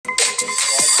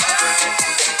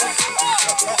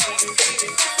Hello,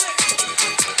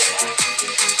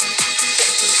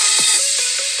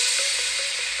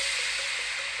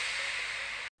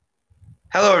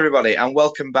 everybody, and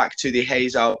welcome back to the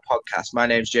Hayes Out podcast. My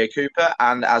name's Jay Cooper,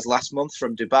 and as last month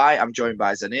from Dubai, I'm joined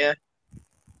by Zanir.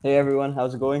 Hey, everyone.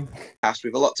 How's it going? We have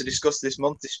a lot to discuss this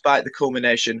month, despite the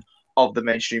culmination of the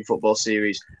mainstream football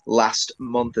series last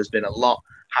month. There's been a lot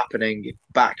happening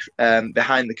back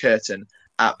behind the curtain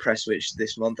at Prestwich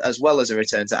this month, as well as a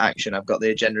return to action. I've got the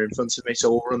agenda in front of me,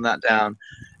 so we'll run that down.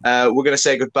 We're going to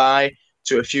say goodbye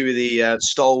to a few of the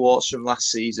stalwarts from last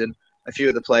season, a few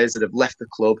of the players that have left the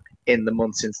club in the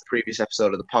month since the previous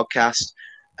episode of the podcast.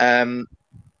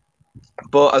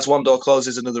 But as one door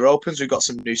closes, another opens. We've got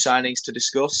some new signings to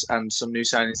discuss and some new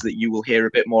signings that you will hear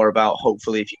a bit more about,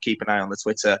 hopefully, if you keep an eye on the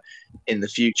Twitter in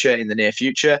the near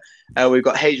future. We've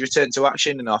got Hayes return to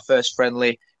action in our first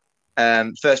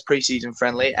pre-season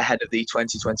friendly ahead of the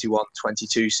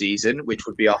 2021-22 season, which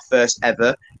would be our first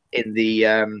ever in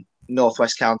the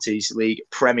Northwest Counties League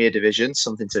Premier Division,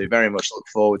 something to very much look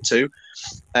forward to.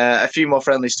 A few more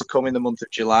friendlies to come in the month of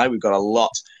July. We've got a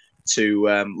lot to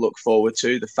look forward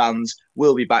to. The fans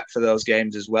will be back for those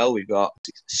games as well. We've got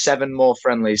 7 more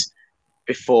friendlies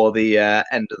before the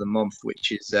end of the month,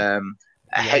 which is a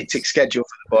hectic schedule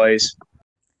for the boys.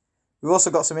 We've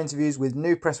also got some interviews with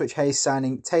new Prestwich Hayes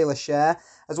signing Taylor Scher,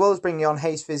 as well as bringing on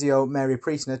Hayes physio Mary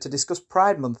Priestner to discuss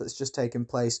Pride Month that's just taken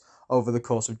place over the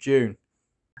course of June.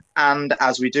 And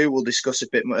as we do, we'll discuss a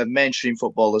bit more of mainstream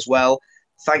football as well.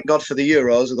 Thank God for the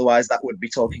Euros, otherwise that would be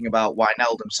talking about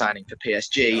Wijnaldum signing for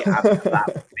PSG, and that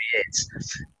would be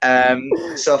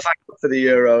it. So thank God for the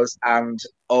Euros, and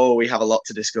we have a lot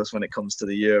to discuss when it comes to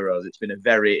the Euros. It's been a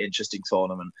very interesting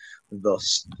tournament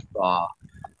thus far.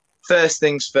 First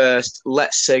things first,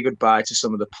 let's say goodbye to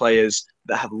some of the players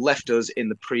that have left us in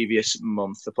the previous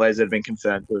month. The players that have been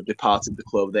confirmed to have departed the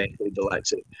club. They include the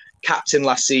likes of captain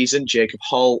last season, Jacob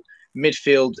Holt,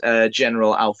 midfield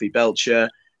general Alfie Belcher,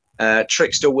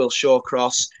 trickster Will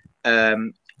Shawcross,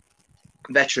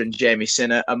 veteran Jamie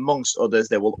Sinner, amongst others.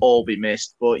 They will all be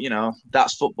missed. But,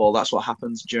 that's football. That's what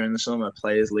happens during the summer.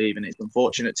 Players leave, and it's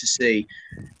unfortunate to see.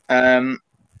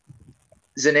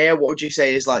 Zanir, what would you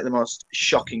say is like the most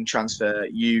shocking transfer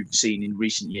you've seen in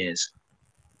recent years?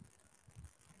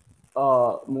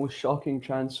 Most shocking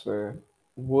transfer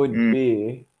would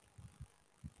be...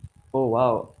 Oh,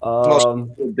 wow.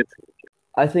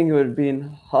 I think it would have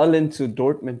been Haaland to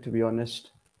Dortmund, to be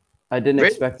honest. I didn't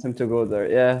expect him to go there,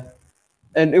 yeah.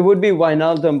 And it would be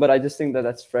Wijnaldum, but I just think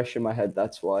that's fresh in my head,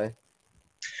 that's why.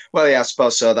 Well, yeah, I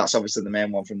suppose so. That's obviously the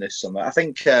main one from this summer. I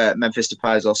think Memphis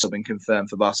Depay has also been confirmed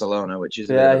for Barcelona, which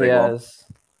is a big one. Yeah,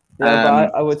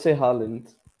 but I would say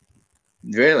Haaland.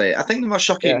 Really? I think the most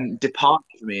shocking departure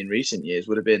for me in recent years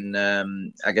would have been,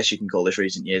 I guess you can call this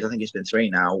recent years, I think it's been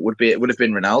 3 now, would have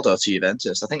been Ronaldo to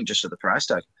Juventus. I think just for the price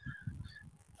tag.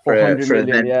 400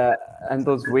 million, yeah, and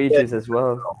those wages as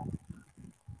well.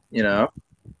 Yeah.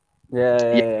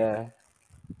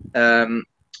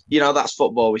 That's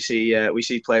football. We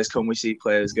see players come, we see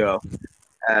players go,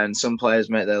 and some players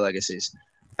make their legacies.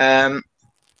 As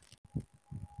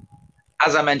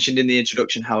I mentioned in the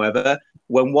introduction, however,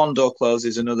 when one door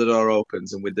closes, another door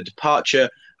opens, and with the departure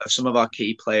of some of our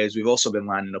key players, we've also been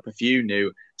lining up a few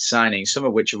new signings, some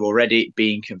of which have already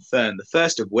been confirmed. The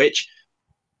first of which,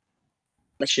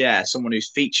 someone who's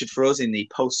featured for us in the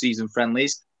post-season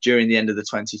friendlies during the end of the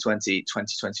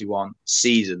 2020-2021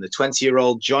 season. The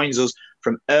 20-year-old joins us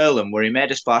from Earlham, where he made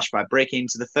a splash by breaking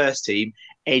into the first team,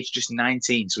 aged just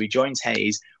 19. So he joins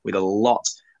Hayes with a lot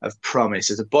of promise.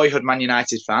 As a boyhood Man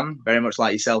United fan, very much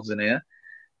like yourself, Zanir,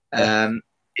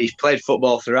 he's played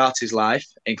football throughout his life,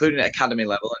 including at academy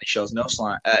level, and he shows no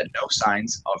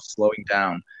signs of slowing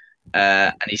down.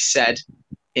 And he said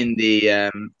in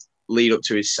the lead up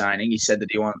to his signing, he said that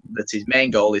his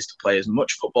main goal is to play as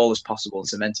much football as possible and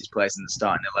cement his place in the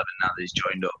starting 11 now that he's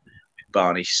joined up with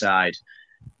Barney's side.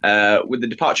 With the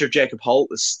departure of Jacob Holt,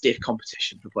 there's stiff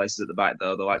competition for places at the back,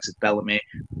 though. The likes of Bellamy,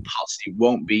 Potsy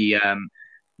won't be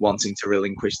wanting to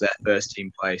relinquish their first team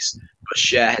place. But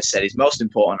Scher has said his most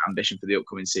important ambition for the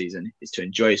upcoming season is to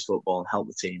enjoy his football and help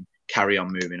the team carry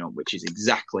on moving up, which is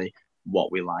exactly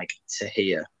what we like to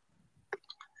hear.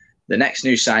 The next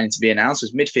new signing to be announced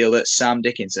was midfielder Sam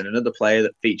Dickinson, another player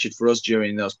that featured for us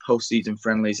during those post-season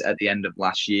friendlies at the end of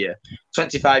last year.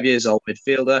 25 years old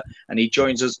midfielder, and he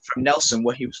joins us from Nelson,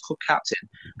 where he was club captain,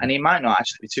 and he might not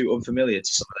actually be too unfamiliar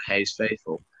to some of the Hayes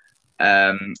faithful,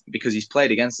 because he's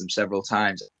played against them several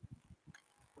times.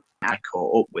 I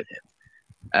caught up with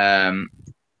him.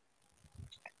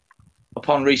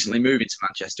 Upon recently moving to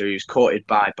Manchester, he was courted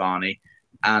by Barney,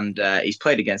 and he's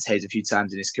played against Hayes a few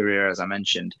times in his career, as I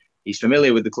mentioned. He's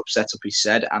familiar with the club setup, he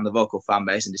said, and the vocal fan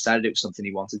base, and decided it was something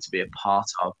he wanted to be a part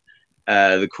of.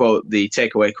 The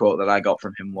takeaway quote that I got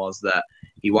from him was that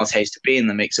he wants Hayes to be in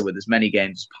the mixer with as many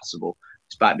games as possible.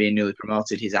 Despite being newly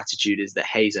promoted, his attitude is that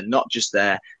Hayes are not just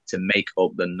there to make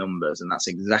up the numbers, and that's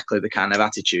exactly the kind of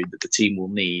attitude that the team will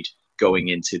need going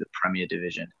into the Premier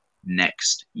Division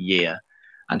next year.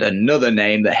 And another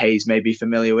name that Hayes may be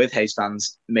familiar with, Hayes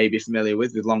fans may be familiar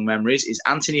with long memories, is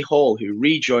Anthony Hall, who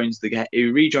rejoins the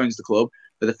club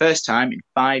for the first time in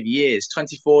 5 years,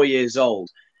 24 years old.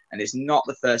 And it's not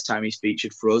the first time he's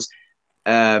featured for us,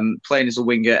 playing as a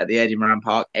winger at the Eddie Moran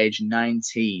Park, age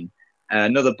 19.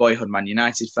 Another boyhood Man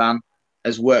United fan,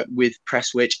 has worked with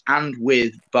Prestwich and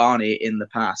with Barney in the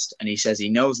past. And he says he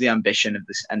knows the ambition of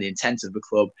this and the intent of the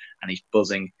club, and he's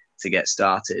buzzing to get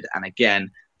started. And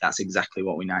again, that's exactly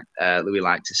what we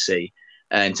like to see.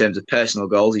 In terms of personal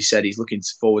goals, he said he's looking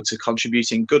forward to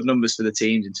contributing good numbers for the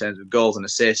teams in terms of goals and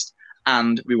assists,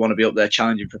 and we want to be up there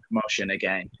challenging for promotion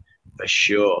again, for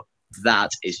sure.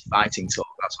 That is fighting talk.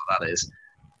 That's what that is.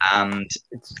 And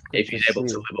if he's able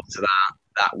to live up to that,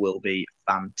 that will be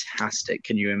fantastic.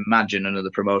 Can you imagine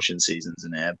another promotion seasons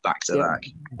in here, back to back?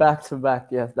 Back to back,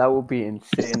 yes, that would be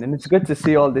insane. And it's good to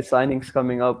see all the signings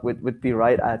coming up with the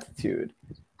right attitude.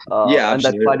 And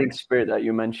that fighting spirit that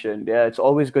you mentioned. Yeah, it's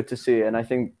always good to see. And I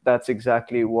think that's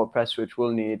exactly what Prestwich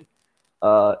will need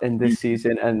in this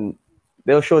season. And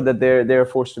they'll show that they're a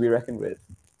force to be reckoned with.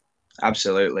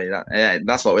 Absolutely.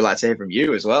 That's what we like to hear from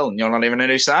you as well. And you're not even a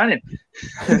new signing.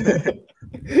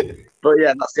 But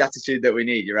yeah, that's the attitude that we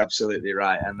need. You're absolutely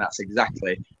right. And that's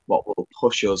exactly what will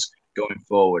push us going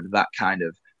forward, that kind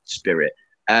of spirit.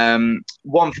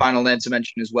 One final name to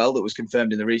mention as well that was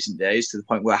confirmed in the recent days, to the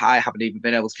point where I haven't even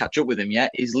been able to catch up with him yet,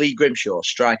 is Lee Grimshaw,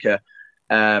 striker,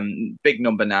 big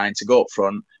number 9 to go up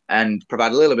front and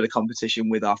provide a little bit of competition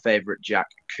with our favourite Jack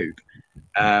Coop.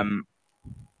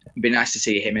 It'd be nice to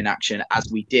see him in action,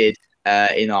 as we did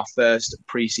in our first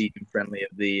pre-season friendly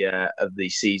of the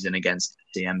season against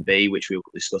CMB, which we will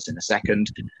discuss in a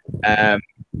second.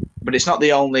 But it's not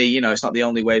the only,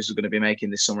 waves we're going to be making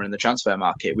this summer in the transfer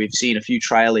market. We've seen a few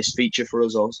trialists feature for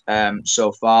us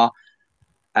so far.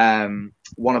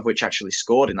 One of which actually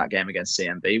scored in that game against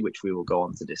CMB, which we will go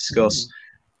on to discuss.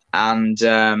 And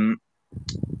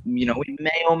we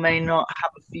may or may not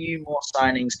have a few more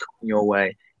signings coming your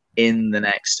way in the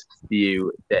next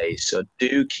few days. So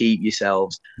do keep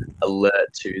yourselves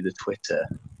alert to the Twitter.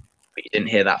 But you didn't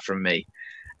hear that from me.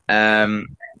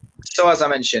 So as I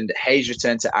mentioned, Hayes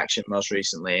returned to action most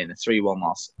recently in a 3-1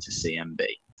 loss to CMB.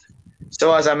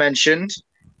 So as I mentioned,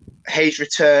 Hayes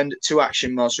returned to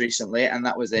action most recently, and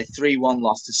that was a 3-1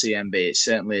 loss to CMB. It's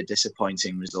certainly a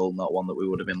disappointing result, not one that we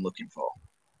would have been looking for.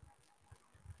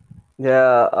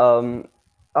 Yeah,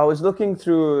 I was looking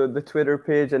through the Twitter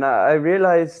page, and I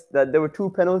realized that there were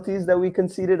 2 penalties that we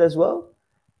conceded as well,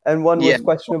 and one was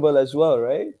questionable as well,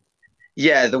 right?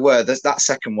 Yeah, there were. There's that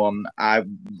second one. I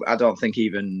don't think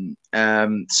even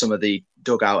some of the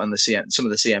dugout and some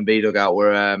of the CMB dugout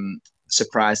were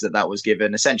surprised that was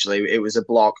given. Essentially, it was a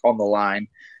block on the line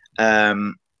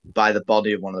by the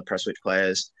body of one of the Prestwich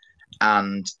players,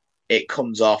 and it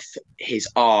comes off his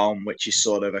arm, which is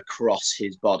sort of across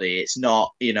his body. It's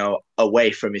not,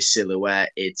 away from his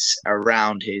silhouette. It's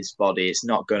around his body. It's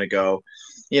not going to go.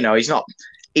 It's not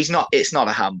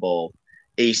a handball.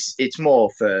 It's more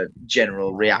for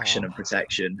general reaction and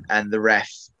protection, and the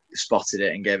ref spotted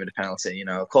it and gave it a penalty.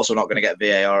 Of course, we're not going to get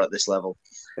VAR at this level.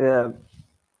 Yeah,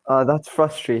 that's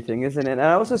frustrating, isn't it? And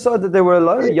I also saw that there were a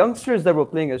lot of youngsters that were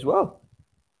playing as well.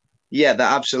 Yeah,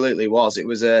 that absolutely was. It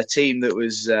was a team that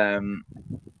was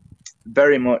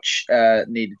very much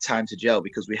needed time to gel,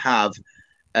 because we had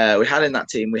in that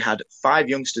team, we had 5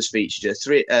 youngsters feature,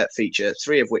 3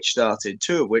 of which started,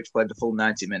 2 of which played the full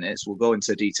 90 minutes. We'll go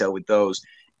into detail with those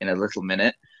in a little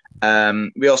minute.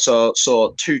 We also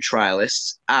saw 2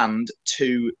 trialists and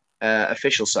 2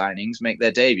 official signings make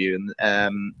their debut,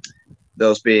 and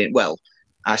those being,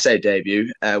 I say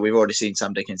debut, we've already seen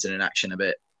Sam Dickinson in action a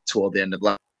bit toward the end of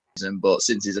last season, but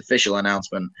since his official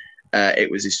announcement,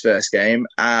 it was his first game,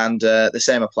 and the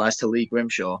same applies to Lee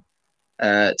Grimshaw.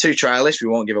 2 trialists, we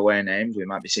won't give away names. We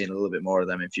might be seeing a little bit more of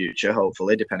them in future,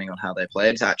 hopefully, depending on how they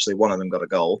played. Actually, one of them got a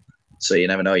goal, so you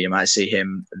never know. You might see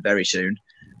him very soon.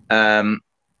 And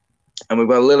we've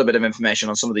got a little bit of information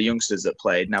on some of the youngsters that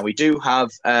played. Now, we do have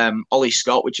Ollie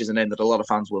Scott, which is a name that a lot of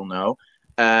fans will know.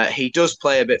 He does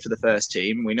play a bit for the first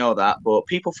team. We know that, but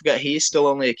people forget he is still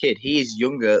only a kid. He is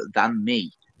younger than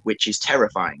me, which is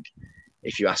terrifying,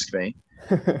 if you ask me.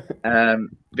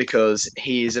 Because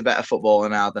he is a better footballer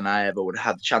now than I ever would have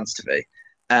had the chance to be.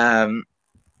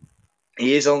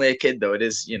 He is only a kid, though. It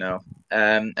is,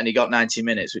 and he got 90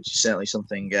 minutes, which is certainly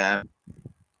something.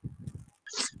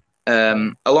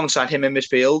 Alongside him in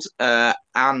midfield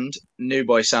and new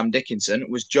boy Sam Dickinson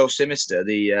was Joe Simister,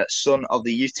 the son of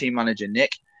the youth team manager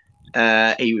Nick.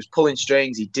 He was pulling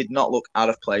strings. He did not look out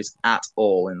of place at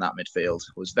all in that midfield.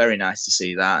 It was very nice to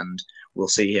see that, and we'll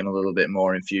see him a little bit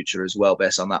more in future as well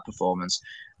based on that performance.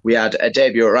 We had a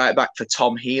debut at right back for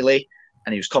Tom Healy,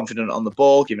 and he was confident on the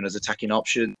ball, giving us attacking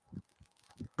options,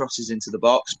 crosses into the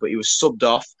box, but he was subbed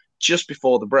off just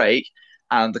before the break.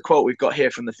 And the quote we've got here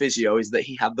from the physio is that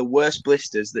he had the worst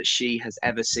blisters that she has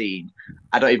ever seen.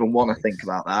 I don't even want to think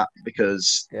about that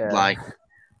because,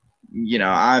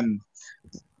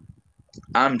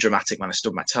 I'm dramatic when I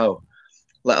stub my toe,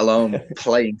 let alone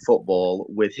playing football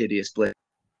with hideous blisters.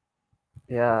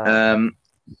 Yeah.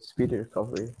 Speedy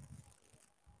recovery.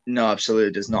 No,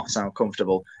 absolutely does not sound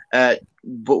comfortable.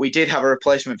 But we did have a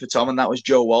replacement for Tom, and that was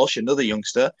Joe Walsh, another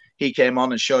youngster. He came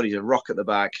on and showed he's a rock at the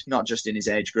back, not just in his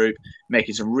age group,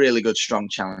 making some really good, strong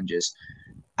challenges.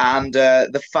 And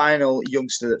the final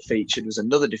youngster that featured was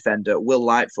another defender, Will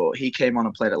Lightfoot. He came on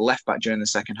and played at left back during the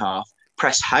second half,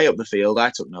 pressed high up the field.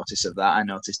 I took notice of that. I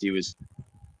noticed he was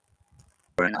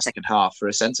in the second half for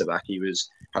a centre back. He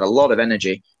had a lot of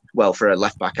energy. Well, for a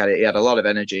left back, he had a lot of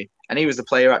energy, and he was the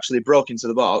player who actually broke into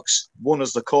the box, won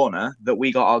us the corner that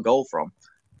we got our goal from.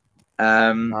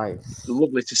 Nice.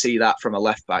 Lovely to see that from a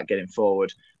left back getting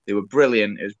forward. They were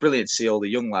brilliant. It was brilliant to see all the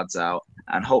young lads out,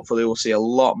 and hopefully we'll see a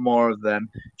lot more of them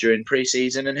during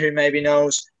pre-season, and who maybe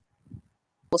knows,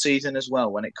 season as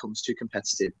well when it comes to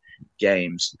competitive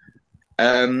games.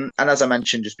 And as I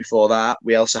mentioned just before that,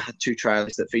 we also had two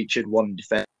trialists that featured, one in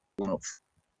defence,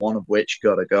 one of which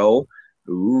got a goal.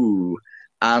 Ooh.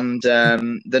 And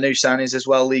the new signings as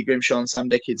well, Lee Grimshaw and Sam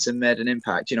Dickinson, made an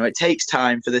impact. It takes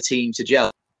time for the team to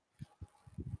gel.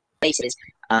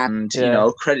 And,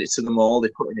 credit to them all. They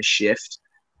put in a shift.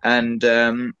 And,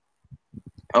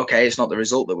 okay, it's not the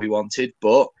result that we wanted,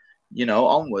 but,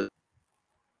 onward.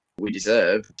 We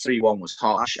deserve. 3-1 was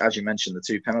harsh. As you mentioned, the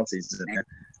two penalties,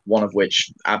 one of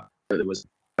which absolutely was a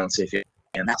penalty,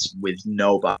 and that's with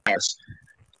no bias.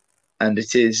 And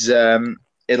it is...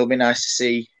 it'll be nice to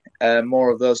see more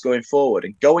of those going forward.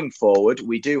 And going forward,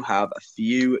 we do have a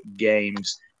few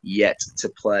games yet to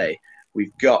play.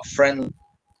 We've got friendly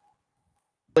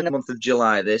in the month of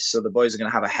July, so the boys are going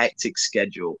to have a hectic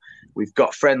schedule. We've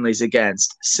got friendlies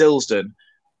against Silsden,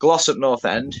 Glossop North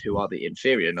End, who are the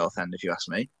inferior North End, if you ask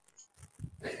me,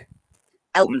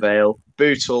 Elton Vale,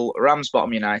 Bootle,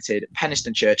 Ramsbottom United,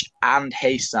 Penistone Church, and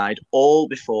Hayside, all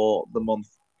before the month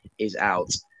is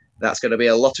out. That's going to be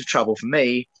a lot of travel for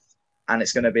me, and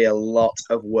it's going to be a lot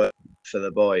of work for the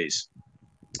boys.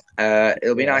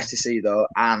 It'll be nice to see, though.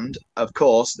 And, of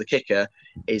course, the kicker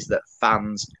is that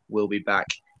fans will be back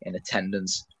in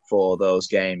attendance for those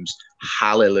games.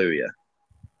 Hallelujah.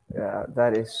 Yeah,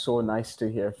 that is so nice to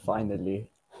hear, finally.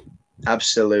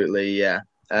 Absolutely, yeah.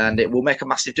 And it will make a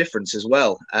massive difference as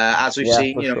well. As we've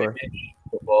seen, in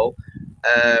football,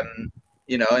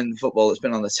 in football that's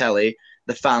been on the telly,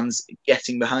 the fans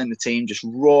getting behind the team, just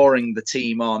roaring the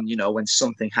team on, when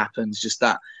something happens, just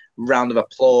that round of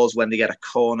applause when they get a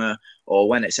corner or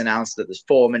when it's announced that there's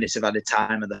 4 minutes of added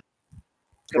time and the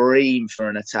scream for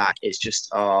an attack. It's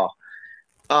just,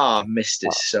 I missed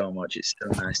it so much. It's so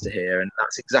nice to hear. And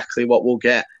that's exactly what we'll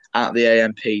get at the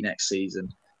AMP next season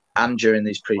and during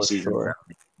these pre-season rounds.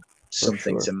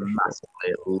 Something to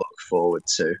massively look forward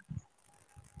to.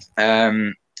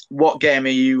 What game are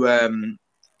you...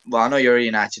 well, I know you're a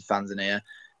United fans in here.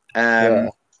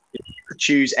 If you could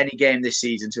choose any game this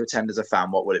season to attend as a fan,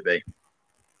 what would it be?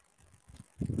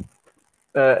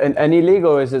 In any league,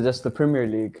 or is it just the Premier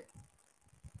League?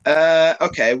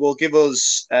 Okay, well, give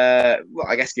us.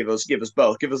 I guess give us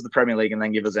both. Give us the Premier League, and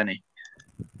then give us any.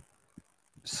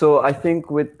 So I think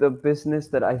with the business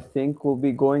that I think will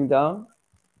be going down,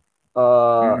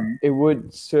 it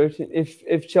would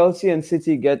if Chelsea and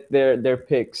City get their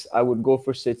picks, I would go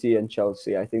for City and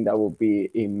Chelsea. I think that will be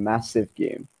a massive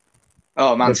game.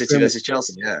 Oh, Man City versus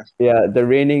Chelsea, yeah. Yeah, the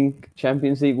reigning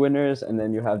Champions League winners, and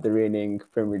then you have the reigning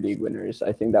Premier League winners.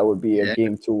 I think that would be a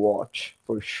game to watch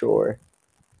for sure.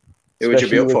 Who would you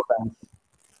be up for?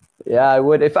 Yeah, I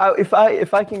would. If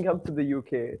I can come to the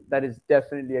UK, that is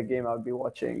definitely a game I would be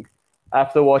watching.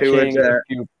 After watching a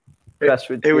few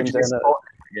Prestwich games and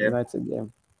a United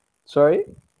game. Sorry?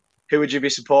 Who would you be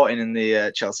supporting in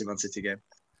the Chelsea-Man City game?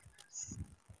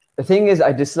 The thing is,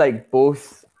 I dislike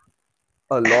both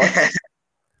a lot.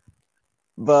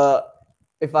 But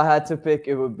if I had to pick,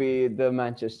 it would be the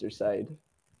Manchester side.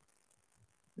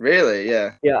 Really?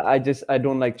 Yeah. Yeah, I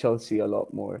don't like Chelsea a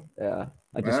lot more. Yeah,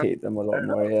 I just hate them a lot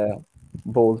more. Yeah,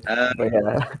 both. But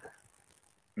yeah.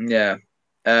 Yeah.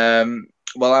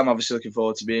 Well, I'm obviously looking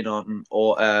forward to being on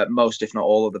most, if not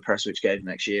all, of the Prestwich games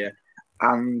next year.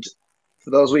 And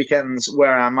for those weekends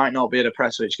where I might not be at a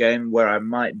Prestwich game, where I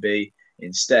might be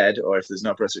instead, or if there's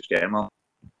no Prestwich game,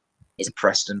 it's a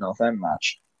Preston North End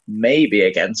match. Maybe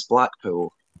against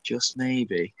Blackpool. Just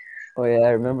maybe. Oh yeah, I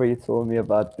remember you told me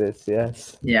about this.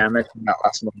 Yes. Yeah, I mentioned that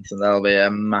last month, and that'll be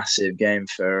a massive game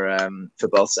for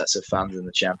both sets of fans in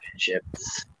the Championship.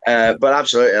 But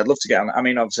absolutely, I'd love to get on. I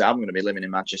mean, obviously, I'm going to be living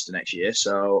in Manchester next year,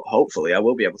 so hopefully, I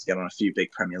will be able to get on a few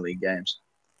big Premier League games.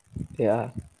 Yeah,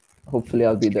 hopefully,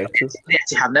 I'll be there too. The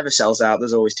Etihad never sells out.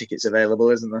 There's always tickets available,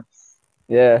 isn't there?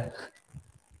 Yeah.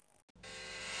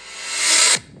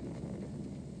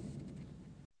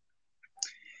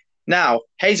 Now,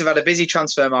 Hayes have had a busy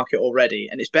transfer market already,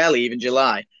 and it's barely even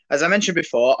July. As I mentioned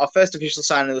before, our first official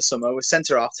signing of the summer was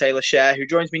centre-half Taylor Scher, who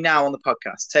joins me now on the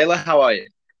podcast. Taylor, how are you?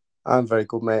 I'm very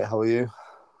good, mate. How are you?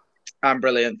 I'm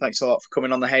brilliant. Thanks a lot for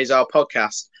coming on the Hayes Hour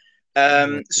podcast.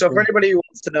 So for anybody who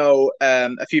wants to know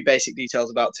a few basic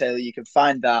details about Taylor, you can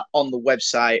find that on the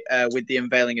website with the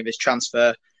unveiling of his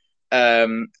transfer.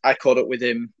 I caught up with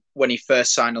him when he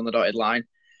first signed on the dotted line.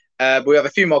 But we have a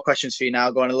few more questions for you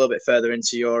now, going a little bit further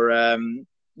into your,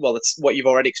 it's what you've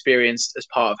already experienced as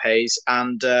part of Hayes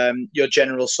and your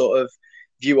general sort of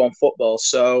view on football.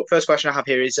 So first question I have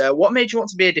here is, what made you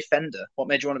want to be a defender? What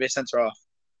made you want to be a centre-half?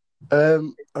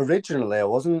 Originally, I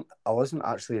wasn't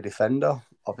actually a defender.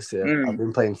 Obviously, I've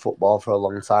been playing football for a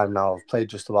long time now. I've played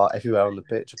just about everywhere on the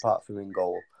pitch apart from in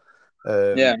goal.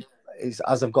 It's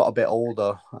as I've got a bit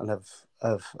older and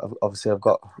I've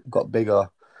got bigger,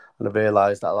 and I've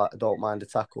realised that I don't mind a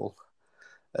tackle.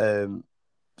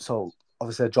 So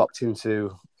obviously I dropped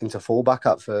into fullback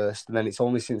at first, and then it's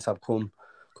only since I've come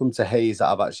to Hayes that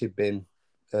I've actually been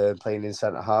playing in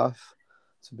centre half.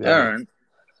 To be honest. Right.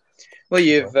 Well,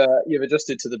 you've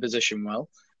adjusted to the position well.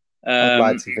 I'd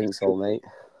like to think so, mate.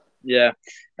 Yeah,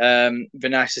 be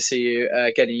nice to see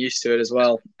you getting used to it as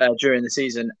well during the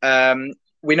season.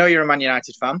 We know you're a Man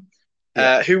United fan.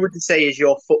 Yeah. Who would you say is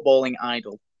your footballing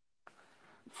idol?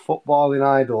 Footballing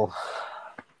idol.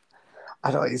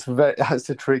 I don't. That's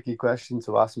a tricky question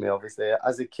to ask me. Obviously,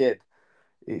 as a kid,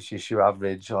 it's just your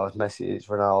average. Or Messi, it's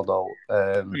Ronaldo.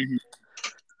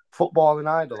 Footballing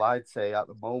idol, I'd say at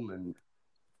the moment,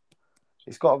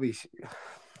 it's got to be.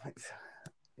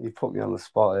 You put me on the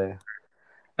spot here.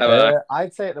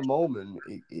 I'd say at the moment,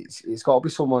 it's got to be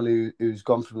someone who's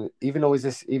gone from, even though he's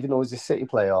a City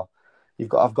player,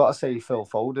 I've got to say Phil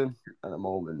Foden at the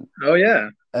moment. Oh yeah.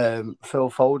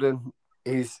 Phil Foden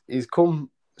he's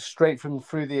come straight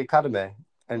through the academy,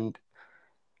 and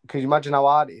could you imagine how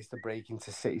hard it is to break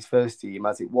into City's first team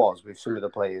as it was with some of the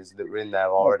players that were in there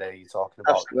already? You're talking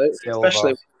about Silva,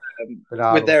 especially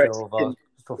Bernardo with their Silva,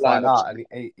 stuff like that.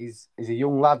 And he's a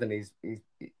young lad, and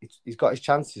he's got his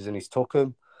chances, and he's took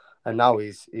them, and now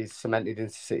he's cemented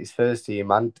into City's first team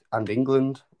and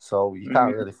England. So you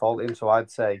can't really fault him. So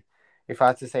I'd say, if I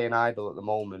had to say an idol at the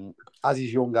moment, as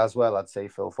he's young as well, I'd say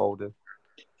Phil Foden.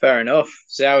 Fair enough.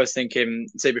 See, I was thinking.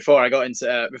 See, before I got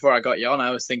you on, I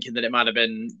was thinking that it might have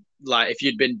been like if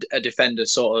you'd been a defender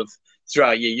sort of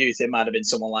throughout your youth, it might have been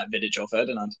someone like Vidic or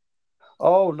Ferdinand.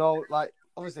 Oh no, like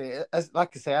obviously, as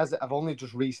I've only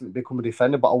just recently become a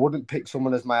defender, but I wouldn't pick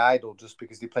someone as my idol just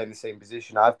because they play in the same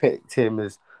position. I've picked him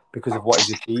because of what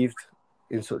he's achieved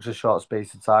in such a short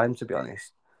space of time. To be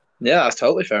honest. Yeah, that's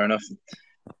totally fair enough.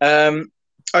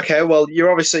 Okay, well,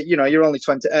 you're obviously, you're only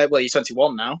 20. You're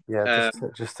 21 now. Yeah,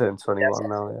 just turned 21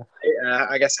 now. Yeah.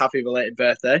 I guess happy belated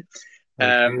birthday.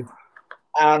 Thank you.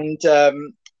 And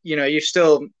you've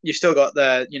still got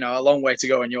a long way to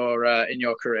go in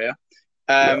your career.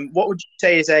 What would you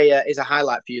say is a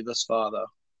highlight for you thus far,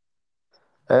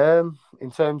 though?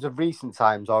 In terms of recent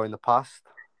times or in the past?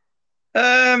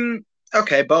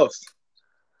 Okay, both.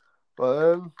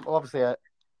 Well, obviously,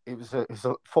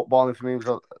 footballing for me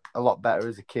was a lot better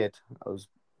as a kid. I was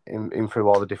in through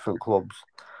all the different clubs,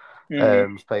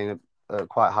 playing at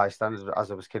quite high standards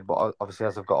as I was a kid. But obviously,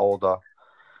 as I've got older,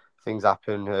 things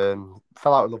happen.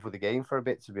 Fell out of love with the game for a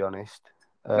bit, to be honest.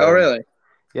 Oh, really?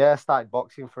 Yeah, I started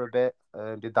boxing for a bit.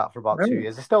 Did that for about 2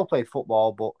 years. I still played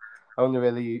football, but I only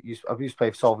really used to play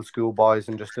for Salford Schoolboys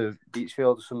and just a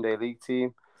Beachfield Sunday League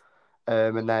team.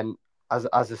 And then as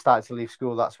I started to leave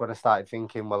school, that's when I started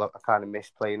thinking, well, I kind of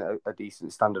missed playing a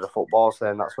decent standard of football. So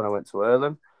then that's when I went to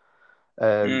Earlham.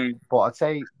 But I'd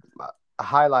say a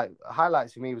highlight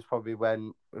for me was probably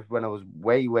when I was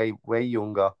way, way, way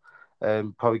younger.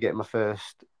 Probably getting my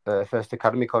first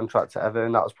academy contract at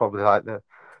Everton. That was probably like the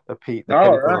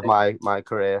pinnacle of my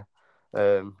career.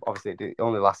 Obviously, it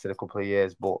only lasted a couple of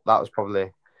years, but that was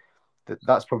probably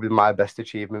that's probably my best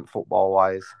achievement football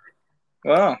wise.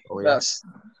 Wow, that's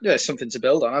something to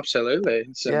build on. Absolutely.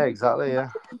 Yeah, exactly. Yeah,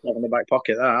 in the back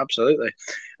pocket. That absolutely.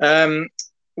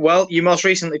 Well, you most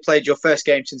recently played your first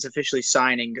game since officially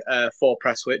signing for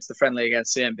Prestwich, the friendly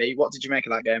against CMB. What did you make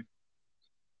of that game?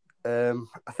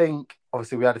 I think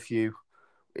obviously we had a few.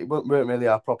 It weren't really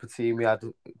our proper team. We had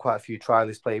quite a few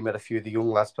trialists playing. We had a few of the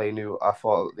young lads playing who I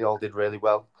thought they all did really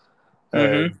well.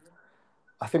 Mm-hmm.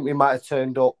 I think we might have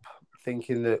turned up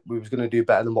thinking that we was going to do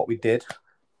better than what we did.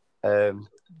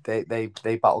 They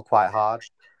battled quite hard.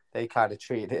 They kind of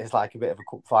treated it as like a bit of a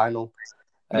cup final.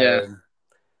 Yeah.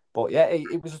 But yeah,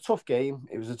 it was a tough game.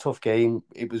 It was a tough game.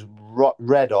 It was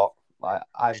red hot. Like,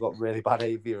 I've got really bad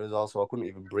hay fever as well, so I couldn't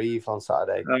even breathe on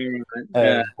Saturday.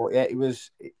 Yeah. But yeah,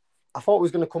 I thought we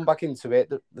was going to come back into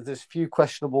it. There's a few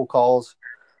questionable calls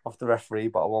off the referee,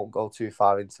 but I won't go too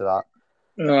far into that.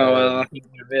 Oh, well,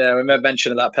 yeah, we made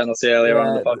mention of that penalty earlier on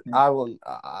in the podcast. I won't.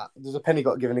 There's a penny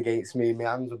got given against me.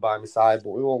 My hands were by my side,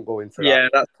 but we won't go into that. Yeah,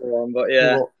 that's the one, but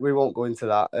yeah. We won't go into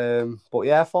that. But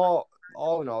yeah, I thought,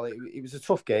 all in all, it was a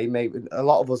tough game, mate. A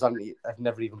lot of us have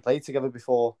never even played together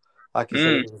before. Like you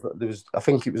said, there was. I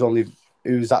think it was only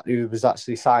who was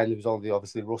actually signed. There was only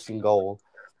obviously Russ in goal.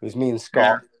 It was me and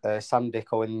Scott, Sam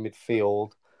Dicko in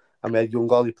midfield, and we had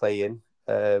young Ollie playing.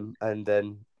 And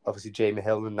then obviously Jamie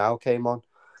Hillman now came on.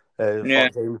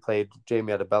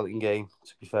 Jamie had a belting game,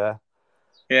 to be fair.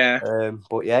 Yeah.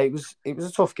 But yeah, it was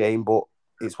a tough game, but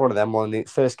it's one of them. The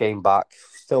first game back,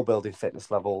 still building fitness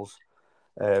levels.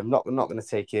 Not going to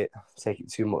take it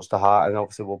too much to heart, and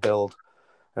obviously we'll build.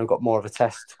 And got more of a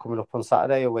test coming up on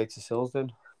Saturday away to Silsden.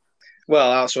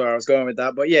 Well, that's where I was going with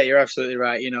that, but yeah, you're absolutely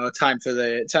right. You know, time for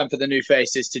the new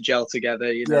faces to gel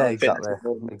together. You know, yeah, exactly,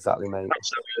 mate.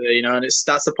 Absolutely, you know, and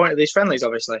that's the point of these friendlies.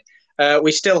 Obviously,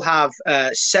 we still have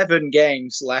 7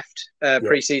 games left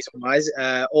pre-season wise,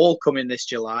 all coming this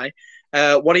July.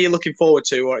 What are you looking forward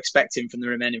to or expecting from the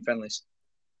remaining friendlies?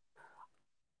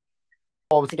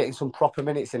 Forward to getting some proper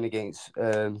minutes in against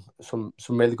some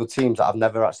really good teams that I've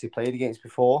never actually played against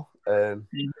before.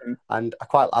 And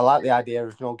I like the idea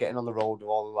of getting on the road with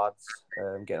all the lads,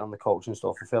 getting on the coach and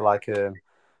stuff. I feel like it'll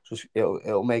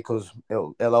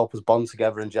help us bond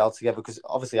together and gel together, because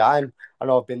obviously I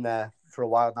know I've been there for a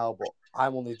while now, but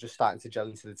I'm only just starting to gel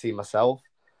into the team myself.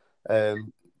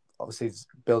 Obviously it's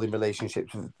building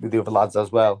relationships with the other lads as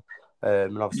well,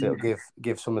 and obviously it'll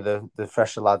give some of the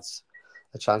fresher lads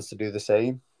a chance to do the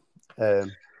same.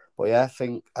 But yeah, I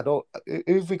think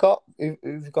who've we got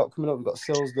coming up? We've got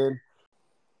Silsden.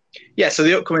 Yeah, so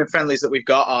the upcoming friendlies that we've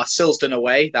got are Silsden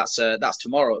away. That's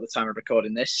tomorrow at the time of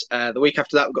recording this. The week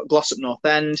after that, we've got Glossop North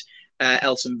End,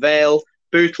 Elton Vale,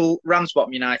 Bootle,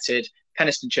 Ramsbottom United,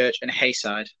 Penistone Church, and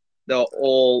Hayside. They're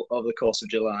all over the course of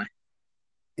July.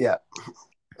 Yeah.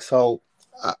 So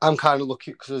I'm kind of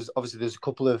lucky because obviously there's a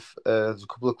couple of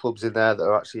clubs in there that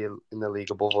are actually in the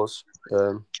league above us.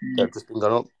 They've just been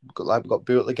gone up. We've got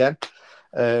Bootle again.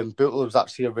 Bootle was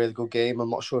actually a really good game. I'm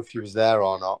not sure if he was there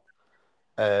or not.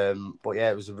 But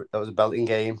yeah, that was a belting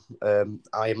game.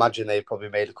 I imagine they probably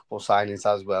made a couple of signings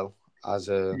as well as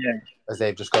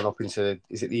they've just gone up into.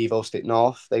 Is it the Evo Stick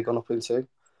North? They've gone up into.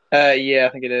 Yeah, I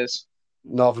think it is.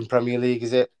 Northern Premier League,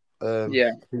 is it? Yeah,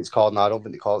 I think it's called now. I don't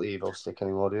think they call it Evo Stick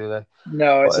anymore, do they?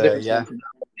 No, it's a different thing.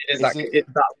 It is that league,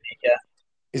 yeah.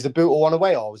 Is the Bootle one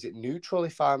away or was it neutral?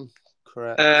 If I'm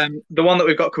correct, the one that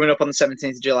we've got coming up on the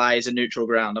 17th of July is a neutral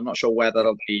ground. I'm not sure where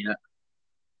that'll be yet.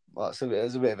 Well, it's a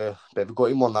bit of a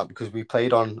gutting one, that, because we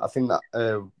played on. I think that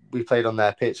we played on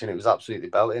their pitch and it was absolutely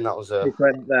belting. That was we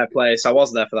played at their place. I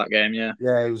was there for that game. Yeah.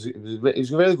 Yeah, it was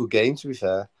a really good game, to be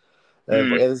fair.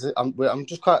 But yeah, I'm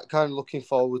just kind of looking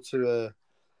forward to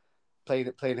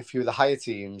playing a few of the higher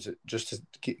teams just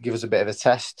to give us a bit of a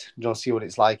test. See what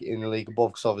it's like in the league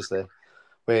above, because obviously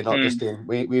we're not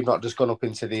we've not just gone up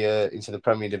into the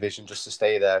Premier Division just to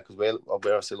stay there, because we're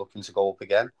obviously looking to go up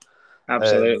again.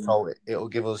 Absolutely. So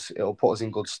it'll put us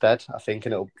in good stead, I think,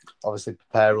 and it'll obviously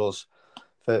prepare us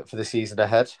for the season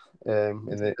ahead in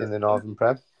the Northern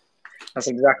Prem. That's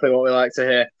exactly what we like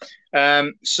to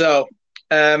hear. So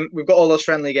we've got all those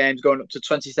friendly games going up to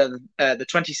the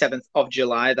 27th of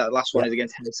July. That last one is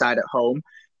against Hayside at home.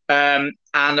 And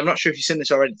I'm not sure if you've seen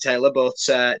this already, Taylor, but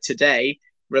today,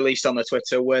 released on the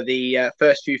Twitter, were the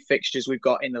first few fixtures we've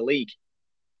got in the league.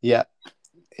 Yeah.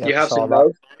 You have seen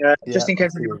those? Just in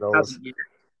case anybody hasn't.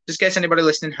 Just in case anybody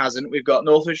listening hasn't, we've got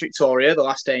Northwich Victoria, the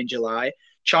last day in July.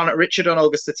 Charnock Richard on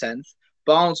August the 10th.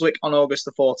 Barnsley on August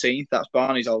the 14th. That's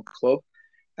Barney's old club.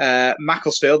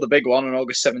 Macclesfield, the big one, on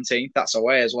August 17th. That's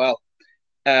away as well.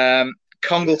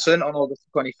 Congleton on August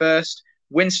the 21st.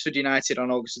 Winsford United on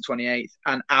August the 28th,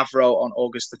 and Avro on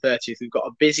August the 30th. We've got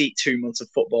a busy 2 months of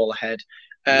football ahead.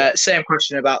 Same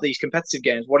question about these competitive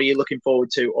games. What are you looking forward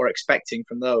to or expecting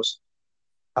from those?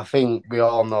 I think we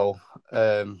all know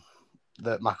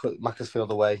that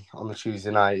Macclesfield away on the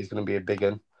Tuesday night is going to be a big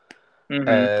one.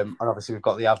 And obviously we've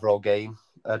got the Avro game.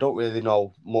 I don't really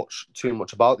know too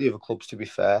much about the other clubs, to be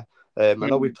fair. I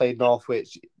know we played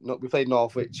Northwich. We played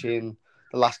Norwich in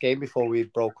the last game before we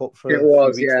broke up for it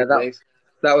was, a few weeks.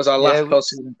 That was our last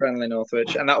post-season friendly,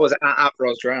 Northwich, and that was at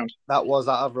Avro's ground. That was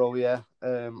at Avro, yeah.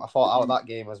 I thought out of that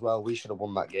game as well. We should have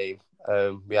won that game.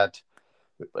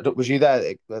 Was you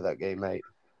there at that game, mate?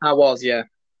 I was, yeah.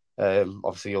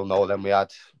 Obviously, you'll know then we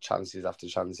had chances after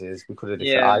chances. We could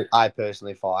have. I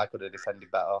personally thought I could have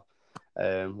defended better.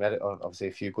 We had obviously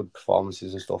a few good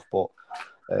performances and stuff, but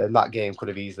that game could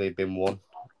have easily been won.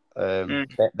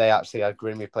 They actually had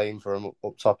Grimmy playing for him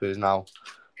up top, who's now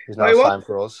signed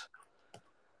for us.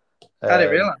 I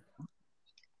didn't realise.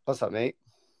 What's that, mate?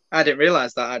 I didn't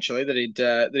realise that actually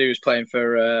that he was playing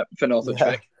for Northwich.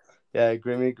 Yeah,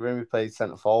 Grimmy played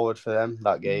centre forward for them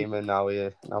that game, and now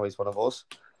he's one of us.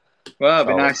 Well,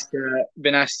 it'd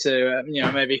be nice to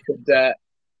maybe he could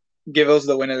give us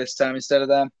the winner this time instead of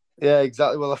them. Yeah,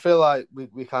 exactly. Well, I feel like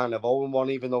we kind of own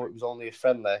one, even though it was only a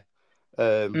friendly.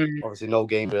 Obviously, no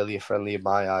game really a friendly in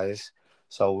my eyes.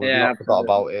 So we've not forgot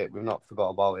about it. We've not forgot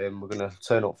about him. We're going to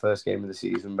turn up first game of the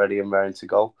season, ready and raring to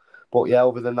go. But yeah,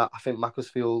 other than that, I think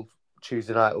Macclesfield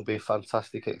Tuesday night will be a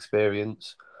fantastic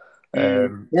experience.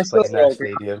 To play in their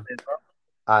stadium.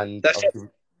 And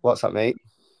what's that, mate?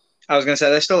 I was going to say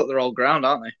they're still at their old ground,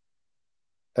 aren't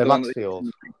they? Macclesfield.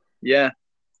 Yeah.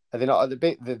 Are they not at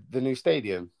the new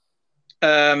stadium?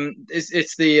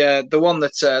 It's the one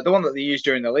that they used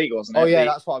during the league, wasn't it? Oh yeah,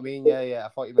 that's what I mean. Yeah. I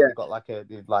thought you meant they got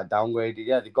they've downgraded.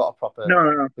 Yeah, they've got a proper.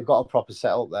 No. They've got a proper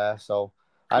setup there. So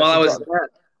I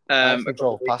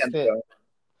drove past it.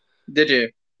 Did you?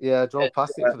 Yeah, I drove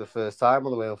past it for the first time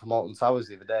on the way up from Alton Towers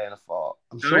the other day, and I thought,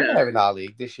 I'm sure they're in our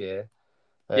league this year.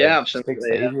 Yeah, absolutely. Big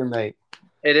stadium, mate.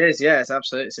 It is. Yeah, it's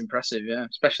absolutely. It's impressive. Yeah,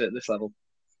 especially at this level.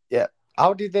 Yeah.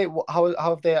 How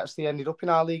have they actually ended up in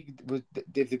our league?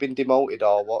 Did they been demoted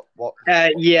or what?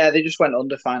 Yeah, they just went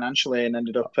under financially and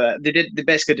ended up. They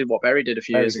basically did what Bury did a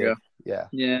few years ago. Yeah.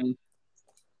 Yeah.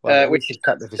 Well, which has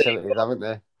kept the facilities, haven't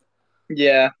they?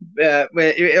 Yeah.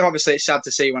 Obviously, it's sad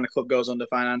to see when a club goes under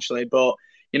financially, but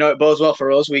it bodes well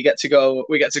for us. We get to go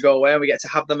away and we get to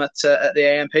have them at the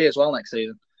AMP as well next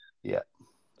season. Yeah.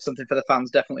 Something for the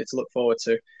fans definitely to look forward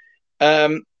to.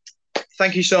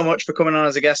 Thank you so much for coming on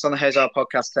as a guest on the Hazard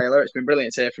podcast, Taylor. It's been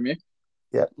brilliant to hear from you.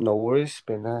 Yeah, no worries.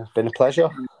 Been a pleasure.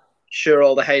 I'm sure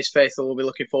all the Hayes faithful will be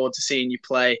looking forward to seeing you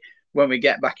play when we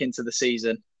get back into the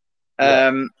season.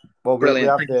 Well,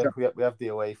 brilliant. We have the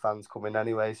away fans coming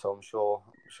anyway, so I'm sure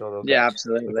they'll get. Yeah,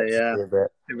 absolutely. Yeah,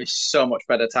 it'll be so much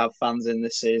better to have fans in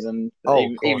this season,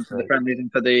 even for the friendlies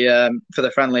and for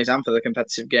the friendlies and for the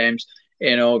competitive games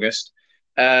in August.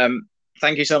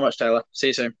 Thank you so much, Taylor. See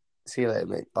you soon. See you later,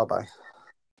 mate. Bye-bye.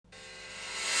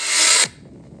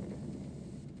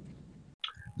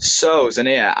 So,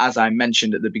 Zania, as I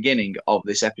mentioned at the beginning of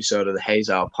this episode of the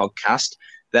Hazard podcast,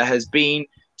 there has been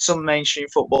some mainstream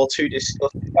football to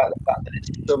discuss about the fact that it's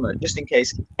summer, just in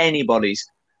case anybody's,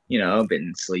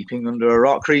 been sleeping under a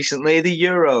rock recently. The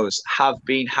Euros have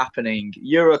been happening.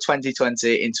 Euro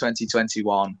 2020 in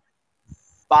 2021.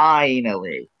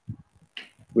 Finally,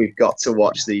 we've got to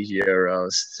watch these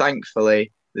Euros.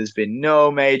 Thankfully, there's been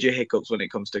no major hiccups when it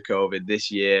comes to COVID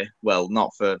this year. Well,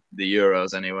 not for the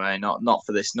Euros anyway, not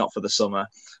for the summer.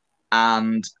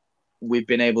 And we've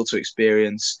been able to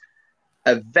experience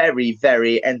a very,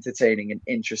 very entertaining and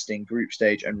interesting group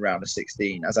stage and round of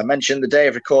 16. As I mentioned, the day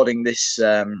of recording this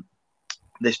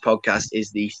podcast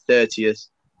is the 30th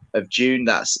of June.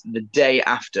 That's the day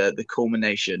after the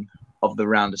culmination of the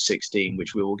round of 16,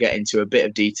 which we will get into a bit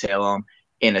of detail on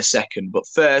in a second. But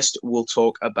first, we'll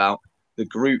talk about the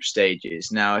group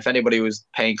stages. Now, if anybody was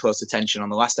paying close attention on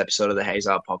the last episode of the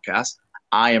Hazard podcast,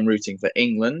 I am rooting for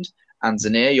England, and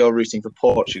Zanir, you're rooting for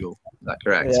Portugal. Is that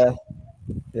correct?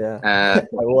 Yeah. I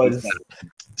was.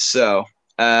 So,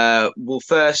 we'll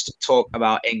first talk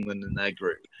about England and their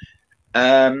group.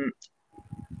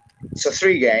 So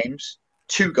 3 games,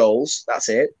 2 goals, that's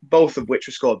it, both of which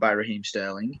were scored by Raheem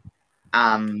Sterling,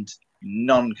 and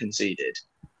none conceded.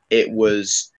 It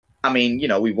was...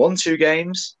 we won 2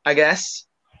 games, I guess.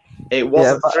 It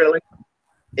wasn't thrilling.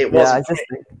 It wasn't.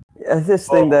 I just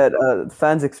think that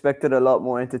fans expected a lot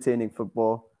more entertaining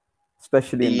football,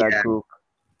 especially in that group.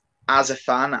 As a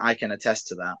fan, I can attest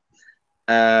to that.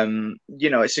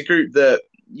 It's a group that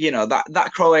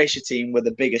that Croatia team were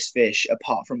the biggest fish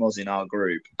apart from us in our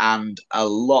group, and a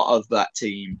lot of that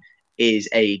team is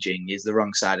aging, is the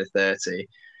wrong side of 30.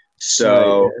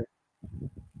 So,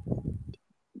 Right,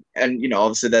 and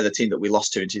obviously they're the team that we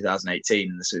lost to in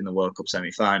 2018 in the World Cup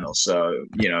semi-final. So,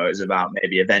 it was about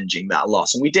maybe avenging that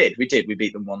loss, and we did. We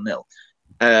beat them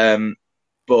 1-0.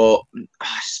 But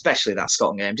especially that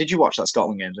Scotland game. Did you watch that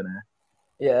Scotland game, didn't you?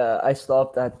 yeah. I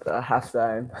stopped at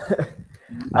halftime.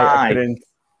 I My couldn't.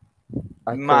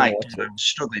 I couldn't My, watch it. I'm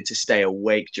struggling to stay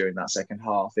awake during that second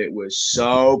half. It was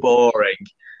so boring.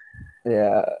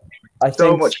 Yeah, I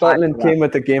So think much Scotland hype. came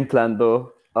with a game plan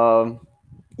though.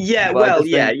 Yeah, But I well, just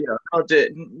yeah, think,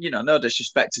 no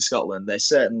disrespect to Scotland. They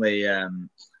certainly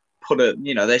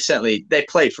they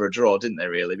played for a draw, didn't they?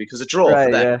 Really, because a draw for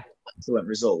right, them, yeah, excellent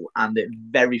result, and a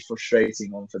very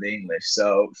frustrating one for the English.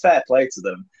 So fair play to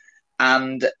them.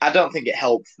 And I don't think it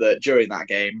helped that during that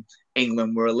game,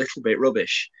 England were a little bit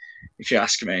rubbish, if you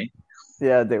ask me.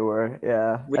 yeah, they were.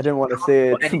 Yeah, We I didn't want to can't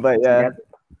say put it, anything but yeah, together.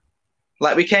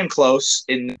 Like we came close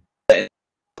in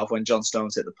when John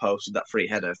Stones hit the post with that free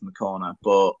header from the corner,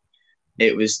 but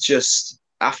it was just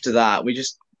after that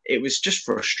it was just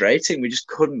frustrating. We just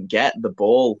couldn't get the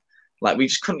ball. Like we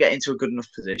just couldn't get into a good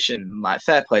enough position. Like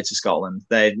fair play to Scotland.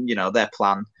 Their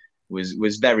plan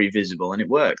was very visible and it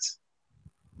worked.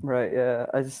 right, yeah.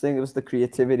 I just think it was the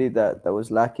creativity that was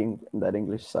lacking in that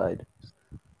English side.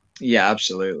 Yeah,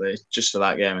 absolutely. Just for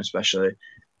that game especially.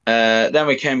 Then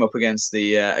we came up against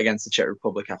the Czech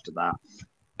Republic after that.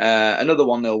 Another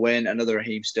 1-0 win, another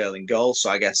Raheem Sterling goal.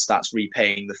 So I guess that's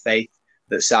repaying the faith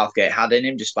that Southgate had in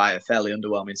him, despite a fairly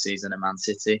underwhelming season at Man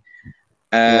City.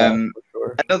 Yeah, for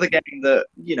sure. Another game that,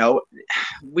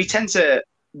 we tend to,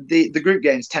 the group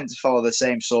games tend to follow the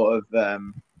same sort of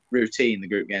routine, the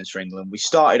group games for England. We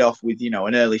started off with,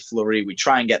 an early flurry. We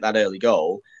try and get that early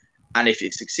goal. And if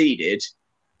it succeeded,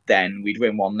 then we'd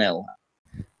win 1-0.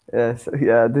 Yes,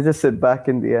 yeah, they just sit back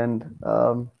in the end.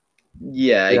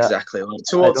 Yeah, exactly. Like,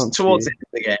 towards the end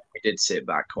of the game, we did sit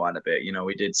back quite a bit.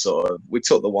 We did we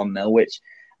took the 1-0, which,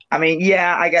 I mean,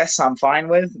 yeah, I guess I'm fine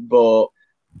with, but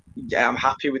yeah, I'm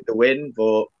happy with the win.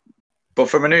 But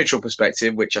from a neutral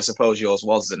perspective, which I suppose yours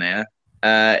was, Zania,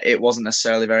 it wasn't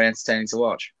necessarily very entertaining to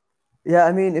watch. Yeah,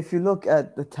 I mean, if you look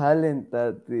at the talent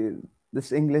that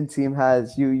this England team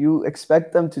has, you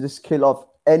expect them to just kill off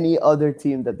any other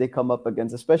team that they come up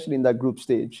against, especially in that group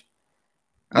stage.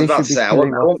 I was about to say I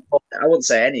wouldn't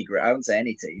say any group, I wouldn't say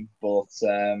any team, but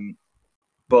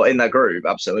in that group,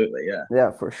 absolutely, yeah. Yeah,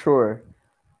 for sure.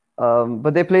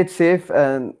 But they played safe,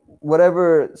 and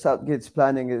whatever Southgate's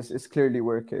planning is clearly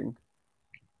working.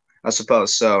 I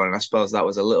suppose so, and I suppose that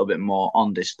was a little bit more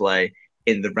on display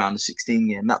in the round of 16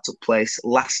 game that took place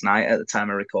last night at the time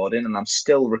of recording, and I'm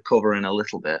still recovering a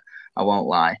little bit. I won't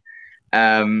lie.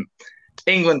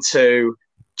 England 2,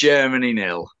 Germany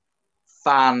 0.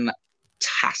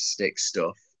 Fantastic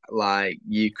stuff. Like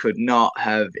you could not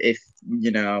have,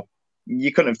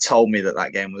 you couldn't have told me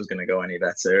that game was going to go any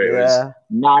better. It was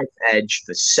knife edge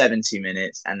for 70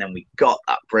 minutes, and then we got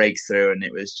that breakthrough, and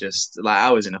it was just like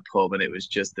I was in a pub, and it was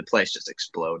just the place just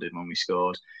exploded when we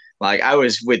scored. Like I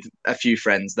was with a few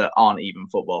friends that aren't even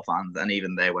football fans, and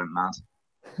even they went mad.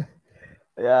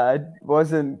 Yeah, I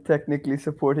wasn't technically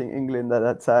supporting England at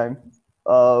that time,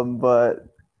 but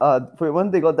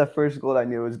when they got that first goal, I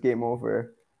knew it was game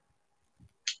over.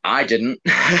 I didn't.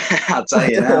 I'll tell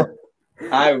you now.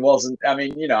 I wasn't. I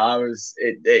mean, I was.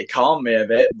 It calmed me a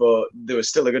bit, but there was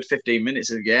still a good 15 minutes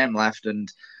of the game left, and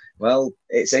well,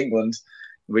 it's England.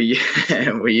 We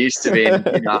used to be. I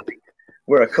think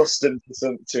we're accustomed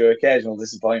to occasional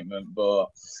disappointment, but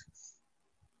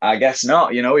I guess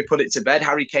not. We put it to bed.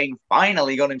 Harry Kane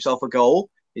finally got himself a goal,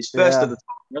 his first of the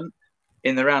tournament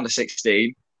in the round of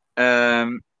 16.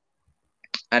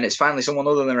 And it's finally someone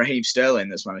other than Raheem Sterling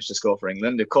that's managed to score for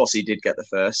England. Of course, he did get the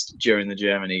first during the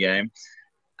Germany game.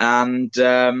 And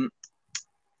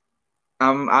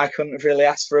I couldn't really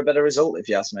ask for a better result, if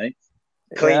you ask me.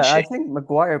 Clean sheet. I think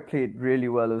Maguire played really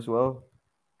well as well.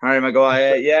 Harry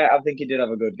Maguire, yeah, I think he did have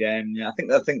a good game. Yeah, I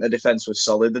think the defense was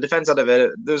solid. The defense had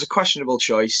there was a questionable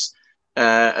choice,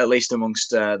 at least amongst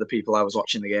the people I was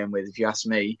watching the game with. If you ask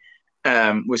me,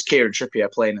 was Kieran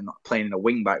Trippier playing in a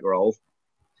wing back role.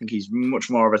 I think he's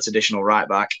much more of a traditional right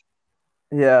back.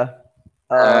 Yeah,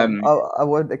 I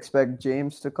would expect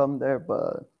James to come there,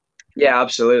 but yeah,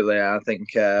 absolutely. I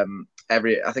think I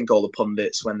think all the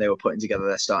pundits when they were putting together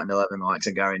their starting 11, like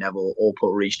Gary Neville, all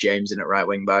put Reece James in at right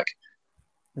wing back.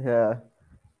 Yeah,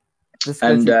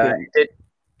 and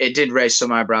it did raise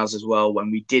some eyebrows as well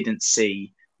when we didn't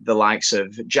see the likes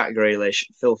of Jack Grealish,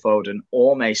 Phil Foden,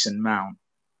 or Mason Mount.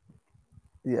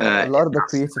 Yeah, a lot of the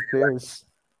creative players.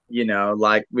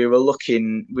 like we were,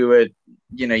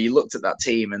 you looked at that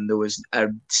team and there was a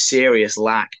serious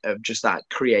lack of just that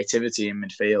creativity in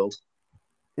midfield.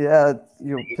 Yeah,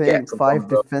 you're playing 5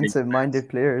 defensive-minded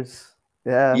players.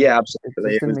 Yeah, yeah,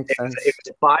 absolutely. It didn't make sense. It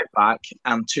was a 5-back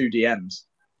and 2 DMs.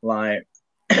 Like,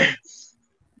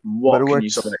 what can you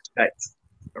sort of expect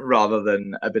rather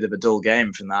than a bit of a dull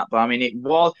game from that? But I mean, it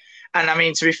was, and I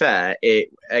mean, to be fair,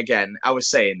 I was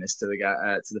saying this to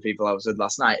the people I was with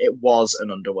last night. It was an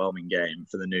underwhelming game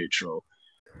for the neutral.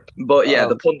 But yeah,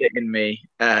 the pundit in me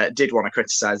did want to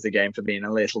criticise the game for being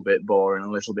a little bit boring, a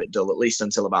little bit dull, at least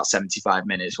until about 75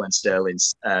 minutes when Sterling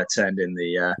turned in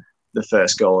the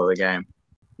first goal of the game.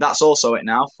 That's also it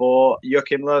now for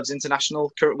Joachim Löw's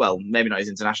international career. Well, maybe not his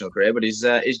international career, but his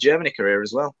Germany career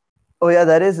as well. Oh yeah,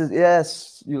 that is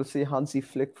yes. You'll see Hansi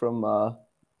Flick from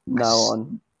now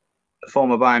on. The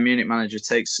former Bayern Munich manager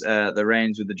takes the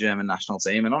reins with the German national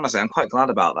team, and honestly, I'm quite glad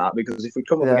about that because if we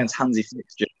come up against Hansi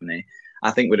Flick's Germany,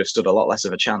 I think we'd have stood a lot less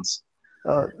of a chance.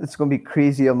 It's going to be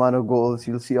crazy amount of goals.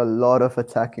 You'll see a lot of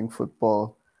attacking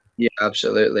football. Yeah,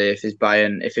 absolutely. If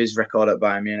his record at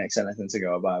Bayern Munich's anything to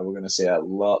go by, we're going to see a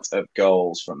lot of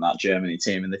goals from that Germany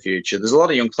team in the future. There's a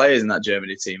lot of young players in that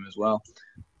Germany team as well.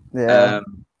 Yeah.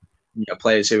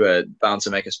 Players who are bound to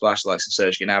make a splash, like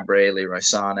Serge Gnabry, Leroy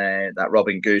Sané. That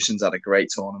Robin Gosens had a great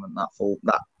tournament.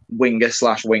 That winger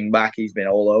 / wing back, he's been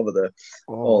all over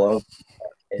all over.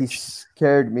 He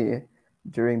scared me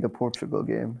during the Portugal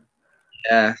game.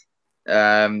 Yeah.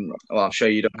 Well, I'm sure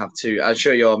you don't have to. I'm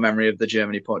sure your memory of the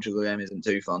Germany-Portugal game isn't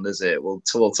too fond, is it? We'll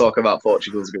talk about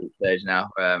Portugal's group stage now,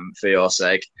 for your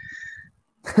sake.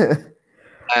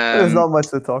 There's not much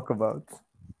to talk about.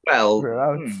 Well, we're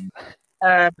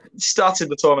out. Started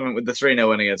the tournament with the 3-0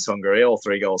 win against Hungary. All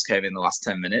 3 goals came in the last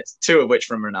 10 minutes, 2 of which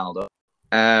from Ronaldo.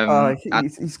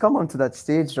 He's come onto that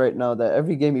stage right now that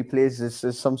every game he plays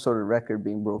is some sort of record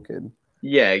being broken.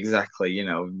 Yeah, exactly.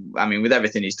 I mean, with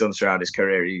everything he's done throughout his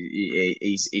career,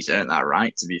 he's earned that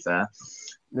right, to be fair.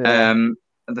 Yeah.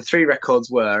 The 3 records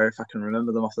were, if I can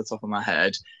remember them off the top of my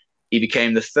head, he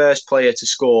became the first player to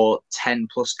score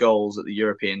 10-plus goals at the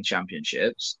European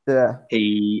Championships. Yeah.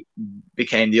 He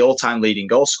became the all-time leading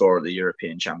goal scorer at the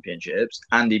European Championships,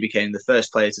 and he became the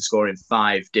first player to score in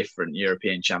 5 different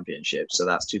European Championships. So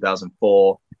that's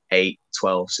 2004, 8,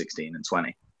 12, 16, and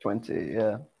 20. 20,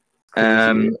 yeah.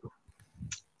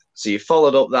 So you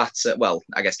followed up that,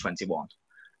 I guess 21.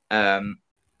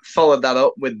 Followed that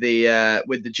up with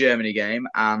the Germany game,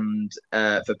 and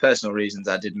for personal reasons,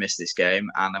 I did miss this game,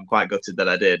 and I'm quite gutted that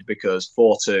I did because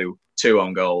 4-2, 2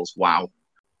 on goals. Wow.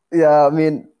 Yeah, I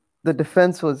mean the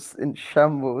defense was in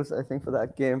shambles. I think for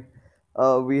that game,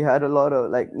 we had a lot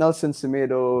of Nelson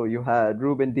Semedo. You had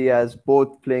Ruben Diaz,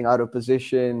 both playing out of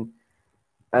position,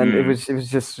 and it was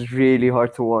just really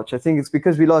hard to watch. I think it's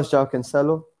because we lost João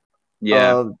Cancelo.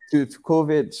 Yeah. Due to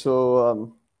COVID,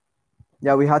 so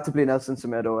we had to play Nelson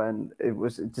Semedo, and it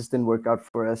just didn't work out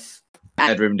for us. I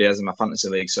had Ruben Diaz in my fantasy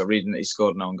league, so reading that he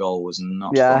scored an own goal was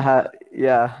not.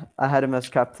 Yeah, I had him as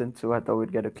captain too. I thought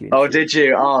we'd get a clean. Oh, did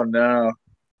you? Oh no.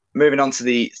 Moving on to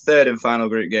the third and final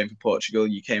group game for Portugal,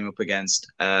 you came up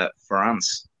against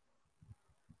France.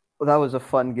 Well, that was a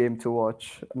fun game to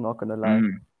watch. I'm not gonna lie.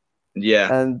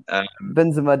 Yeah, and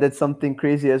Benzema did something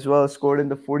crazy as well. Scored in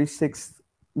the 46th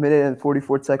minute and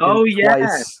 44th second. Oh yeah, twice.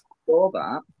 I saw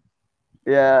that.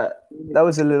 Yeah, that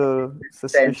was a little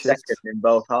suspicious. Same second in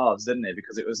both halves, didn't it?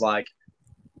 Because it was like,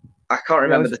 I can't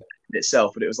remember the second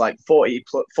itself, but it was like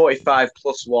 45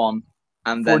 plus 1,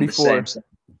 and then 44. the same.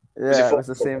 Yeah, it was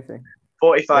the same thing.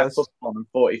 45 plus 1 and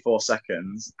 44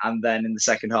 seconds, and then in the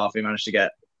second half, he managed to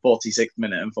get 46th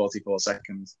minute and 44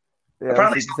 seconds. Yeah,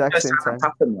 apparently, it's the exact same time.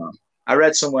 Happened, though. I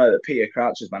read somewhere that Peter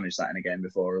Crouch has managed that in a game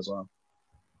before as well.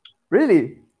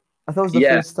 Really? I thought it was the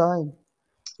first time.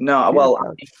 No, well,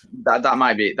 that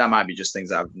might be just things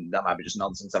that might be just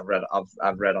nonsense I've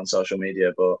read on social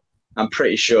media, but I'm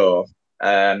pretty sure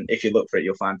if you look for it,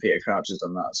 you'll find Peter Crouch has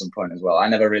done that at some point as well. I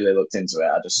never really looked into it.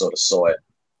 I just sort of saw it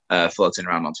floating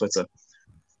around on Twitter.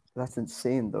 That's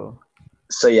insane, though.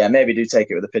 So yeah, maybe do take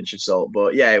it with a pinch of salt,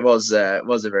 but yeah, it was a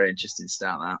very interesting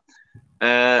start.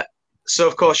 That. So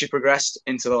of course you progressed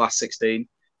into the last 16,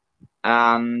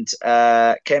 and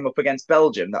came up against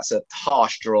Belgium. That's a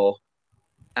harsh draw.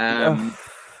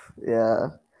 Yeah,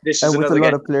 this and is with a lot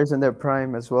game. of players in their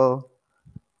prime as well.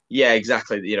 Yeah,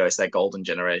 exactly. It's their golden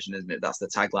generation, isn't it? That's the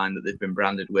tagline that they've been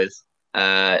branded with. They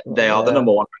are the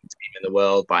number 1 team in the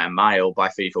world by a mile by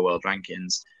FIFA World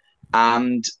Rankings,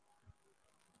 and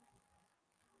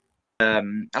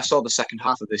I saw the second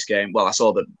half of this game. Well, I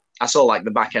saw like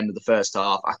the back end of the first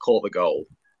half. I caught the goal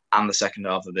and the second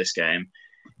half of this game.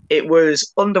 it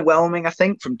was underwhelming, I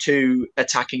think, from two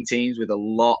attacking teams with a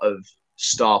lot of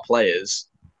star players.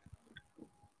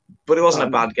 But it wasn't a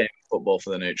bad game of football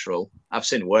for the neutral. I've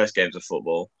seen worse games of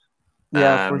football.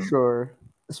 Yeah, for sure.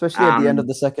 Especially at the end of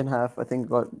the second half, I think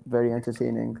got very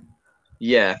entertaining.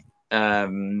 Yeah.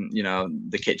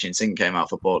 The kitchen sink came out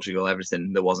for Portugal.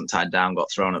 Everything that wasn't tied down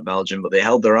got thrown at Belgium, but they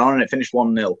held their own and it finished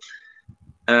 1-0.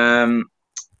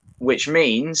 Which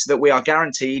means that we are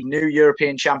guaranteed new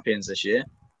European champions this year.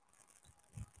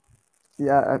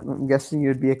 Yeah, I'm guessing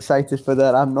you'd be excited for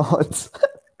that. I'm not.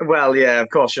 Well, yeah, of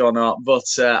course you're not, but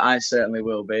I certainly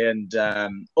will be. And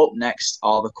up next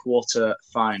are the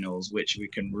quarter-finals, which we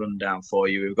can run down for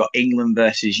you. We've got England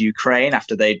versus Ukraine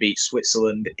after they beat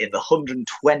Switzerland in the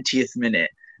 120th minute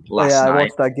last night. Yeah, I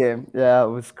watched that game. Yeah, it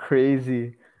was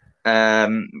crazy.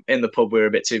 In the pub, we were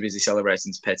a bit too busy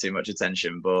celebrating to pay too much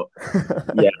attention. But,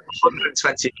 yeah,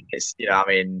 120 minutes,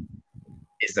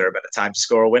 is there a better time to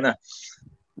score a winner?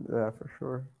 Yeah, for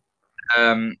sure.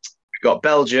 We've got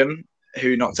Belgium,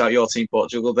 who knocked out your team,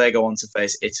 Portugal. They go on to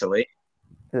face Italy.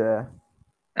 Yeah.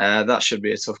 That should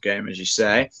be a tough game, as you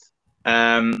say.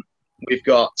 We've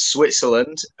got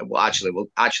Switzerland. Well,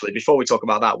 actually, before we talk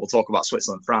about that, we'll talk about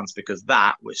Switzerland-France because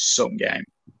that was some game.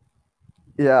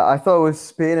 Yeah, I thought it was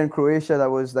Spain and Croatia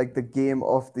that was like the game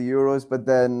of the Euros, but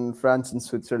then France and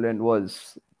Switzerland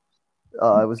was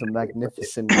it was a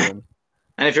magnificent game.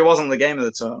 And if it wasn't the game of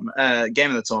the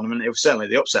tournament, it was certainly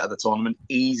the upset of the tournament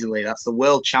easily. That's the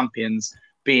world champions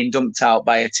being dumped out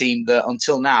by a team that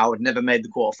until now had never made the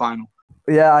quarterfinal.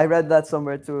 Yeah, I read that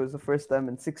somewhere too. It was the first time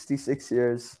in 66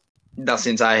 years. That's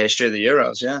the entire history of the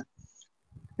Euros, yeah.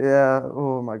 Yeah.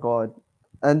 Oh my God.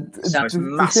 And it's to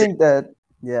massive. Think that,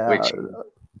 yeah. Which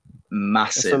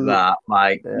massive that,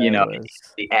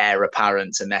 the heir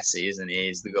apparent to Messi, isn't he?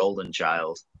 He's the golden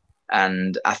child.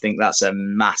 And I think that's a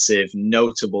massive,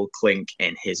 notable clink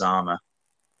in his armor.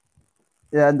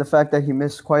 Yeah, and the fact that he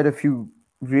missed quite a few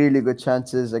really good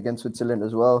chances against Switzerland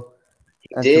as well.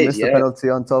 And to miss the penalty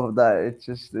on top of that,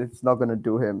 it's not going to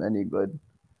do him any good.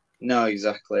 No,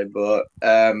 exactly. But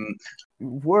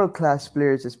world-class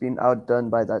players has been outdone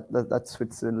by that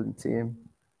Switzerland team.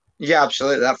 Yeah,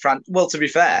 absolutely. That France. Well, to be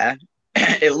fair,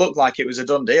 it looked like it was a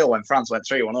done deal when France went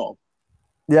 3-1 up.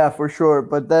 Yeah, for sure.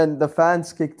 But then the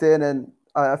fans kicked in, and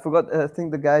I forgot. I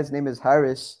think the guy's name is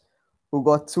Harris, who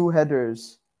got 2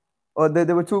 headers. Oh,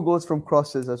 there were 2 goals from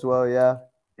crosses as well. Yeah.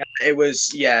 It was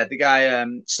the guy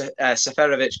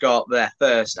Seferovic got their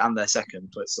first and their second,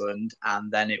 Switzerland,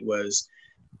 and then it was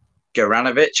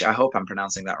Garanovic. I hope I'm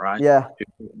pronouncing that right. Yeah.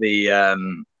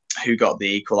 Who got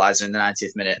the equaliser in the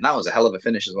 90th minute, and that was a hell of a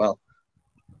finish as well.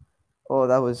 Oh,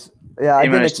 that was I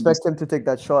didn't expect him to take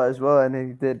that shot as well, and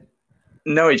he did.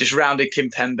 No, he just rounded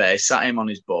Kimpembe, sat him on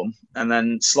his bum, and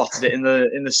then slotted it in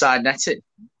the side netting.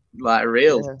 Like a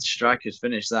real striker's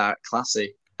finish, that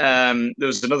classy. There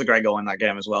was another great goal in that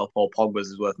game as well. Paul Pogba's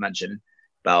is worth mentioning.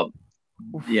 About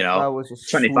that was a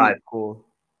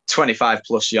 25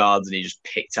 plus yards, and he just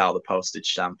picked out the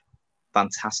postage stamp.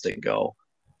 Fantastic goal.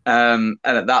 And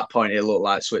at that point, it looked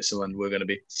like Switzerland were going to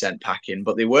be sent packing,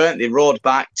 but they weren't. They roared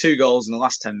back 2 goals in the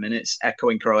last 10 minutes,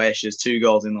 echoing Croatia's 2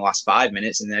 goals in the last 5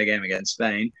 minutes in their game against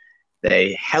Spain.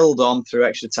 They held on through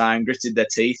extra time, gritted their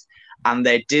teeth, and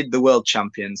they did the world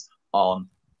champions on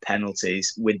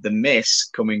penalties, with the miss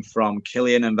coming from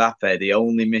Kylian Mbappe, the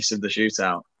only miss of the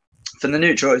shootout. For the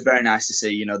neutral, it's very nice to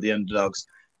see, the underdogs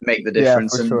make the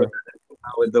difference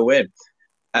with the win.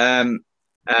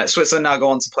 Switzerland now go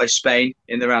on to play Spain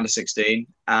in the round of 16.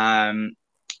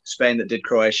 Spain that did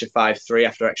Croatia 5-3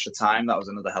 after extra time. That was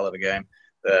another hell of a game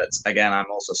that, again,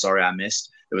 I'm also sorry I missed.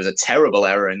 There was a terrible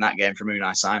error in that game from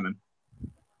Unai Simon.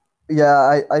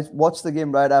 Yeah, I watched the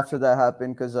game right after that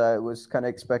happened because I was kind of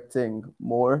expecting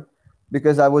more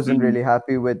because I wasn't really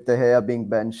happy with De Gea being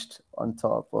benched on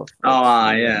top of.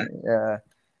 Yeah.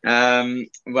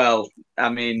 Well, I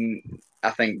mean,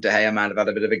 I think De Gea might have had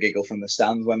a bit of a giggle from the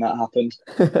stands when that happened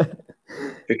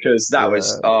because that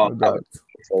was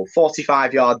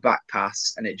 45-yard back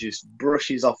pass and it just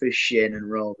brushes off his shin and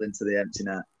rolls into the empty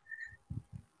net.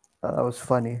 That was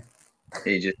funny.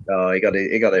 He just he got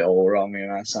it all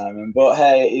wrong, Simon. But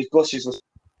hey, his blushes was,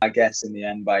 I guess, in the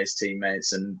end by his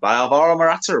teammates and by Alvaro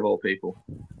Morata of all people,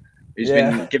 who's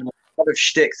been given a lot of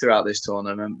shtick throughout this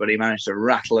tournament, but he managed to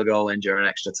rattle a goal in during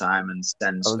extra time and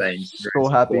send Spain. So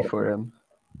happy for him.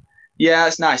 Yeah,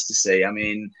 it's nice to see. I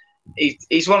mean,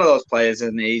 he's one of those players,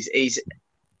 and he's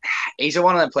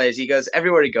one of the players. He goes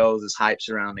everywhere he goes. There's hype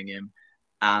surrounding him,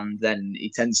 and then he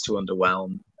tends to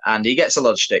underwhelm, and he gets a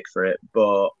lot of shtick for it,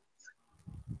 but.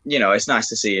 It's nice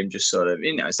to see him just sort of,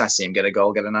 it's nice to see him get a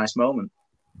goal, get a nice moment.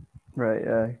 Right,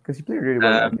 yeah, because he played really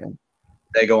well that game.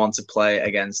 They go on to play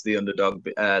against the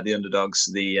underdogs,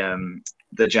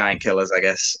 the giant killers, I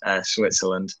guess,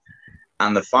 Switzerland.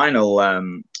 And the final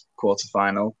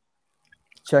quarterfinal,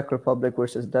 Czech Republic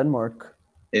versus Denmark,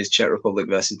 is Czech Republic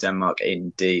versus Denmark,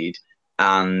 indeed.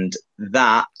 And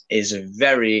that is a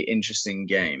very interesting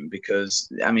game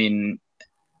because, I mean,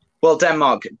 well,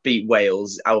 Denmark beat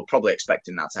Wales. I was probably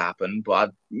expecting that to happen, but I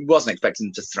wasn't expecting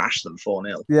them to thrash them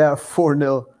 4-0. Yeah,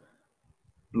 4-0.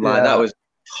 That was a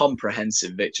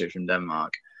comprehensive victory from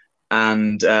Denmark.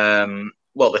 And,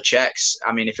 well, the Czechs,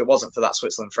 I mean, if it wasn't for that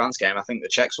Switzerland-France game, I think the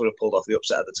Czechs would have pulled off the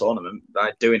upset of the tournament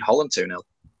by doing Holland 2-0.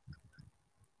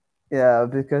 Yeah,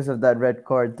 because of that red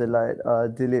card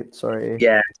delete. Sorry.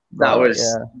 Yeah, that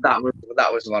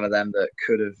was one of them that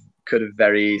could have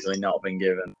very easily not been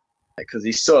given because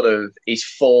he's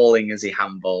falling as he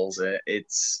handballs it.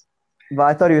 But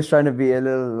I thought he was trying to be a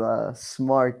little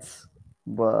smart,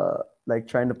 but like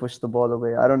trying to push the ball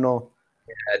away. I don't know.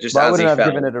 Yeah, just but as I wouldn't he have fell.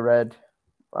 given it a red.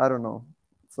 I don't know.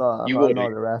 I'm You not would.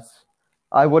 a ref.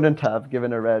 I wouldn't have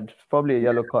given a red. Probably a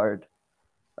yellow card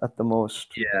at the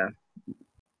most. Yeah.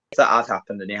 If that had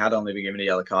happened and he had only been given a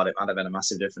yellow card, it might have been a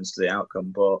massive difference to the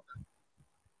outcome. But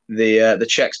the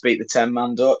Czechs beat the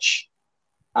 10-man Dutch,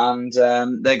 and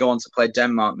they go on to play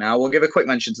Denmark now. We'll give a quick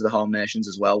mention to the home nations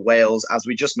as well. Wales, as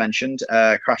we just mentioned,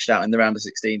 crashed out in the round of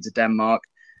 16 to Denmark.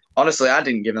 Honestly, I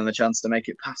didn't give them the chance to make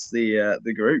it past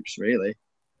the groups, really.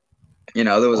 You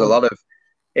know, there was a lot of...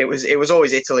 It was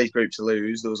always Italy's group to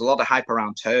lose. There was a lot of hype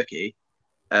around Turkey.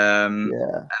 And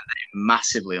they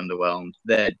massively underwhelmed.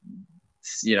 They're,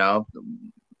 you know,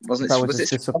 was it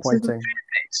disappointing?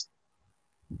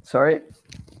 Sorry?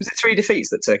 Was it 3 defeats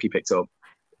that Turkey picked up?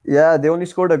 Yeah, they only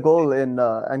scored a goal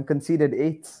and conceded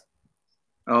 8.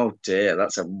 Oh dear,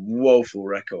 that's a woeful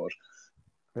record.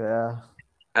 Yeah.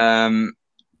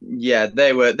 Yeah,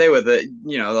 they were the,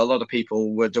 you know, a lot of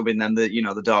people were dubbing them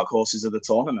the dark horses of the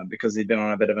tournament because they'd been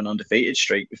on a bit of an undefeated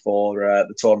streak before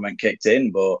the tournament kicked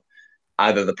in, but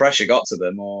either the pressure got to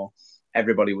them or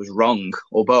everybody was wrong,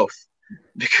 or both,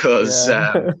 because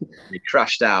they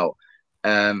crashed out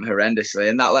horrendously,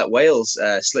 and that let Wales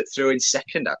slip through in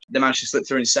second. They managed to slip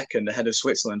through in second ahead of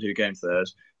Switzerland, who came third,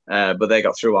 but they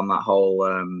got through on that whole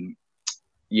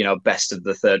best of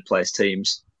the third place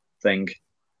teams thing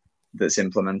that's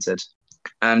implemented.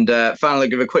 And finally,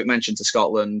 give a quick mention to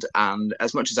Scotland, and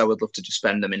as much as I would love to just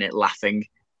spend a minute laughing,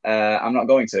 I'm not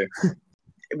going to.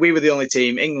 We were the only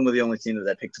team, England were the only team that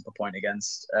they picked up a point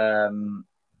against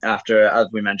after, as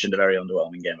we mentioned, a very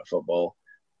underwhelming game of football.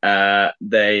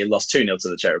 They lost 2-0 to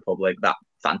the Czech Republic. That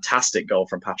fantastic goal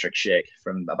from Patrick Schick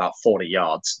from about 40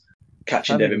 yards,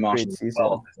 catching David Marshall.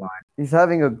 He's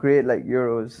having a great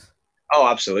Euros. Oh,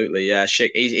 absolutely, yeah.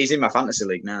 Schick, he's in my fantasy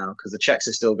league now because the Czechs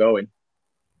are still going.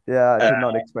 Yeah, I did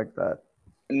not expect that.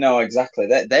 No, exactly.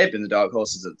 They've been the dark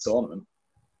horses of the tournament.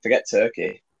 Forget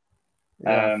Turkey.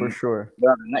 Yeah, for sure. They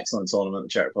had an excellent tournament, the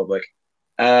Czech Republic.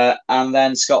 And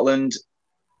then Scotland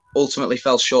ultimately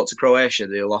fell short to Croatia.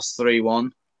 They lost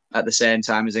 3-1 at the same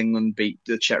time as England beat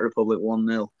the Czech Republic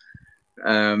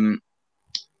 1-0,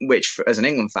 which, as an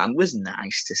England fan, was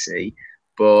nice to see.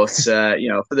 But,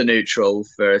 for the neutral,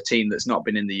 for a team that's not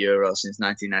been in the Euro since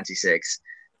 1996,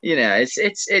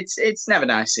 it's never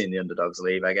nice seeing the underdogs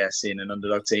leave, I guess, seeing an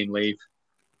underdog team leave.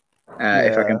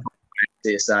 If I can put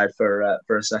it aside for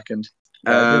a second.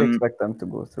 I did expect them to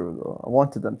go through, though. I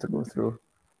wanted them to go through.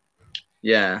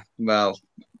 Yeah, well,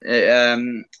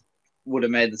 it would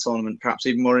have made the tournament perhaps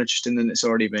even more interesting than it's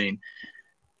already been.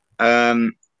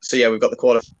 So, yeah, we've got the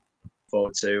quarter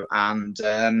forward to. And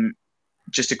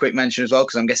just a quick mention as well,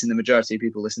 because I'm guessing the majority of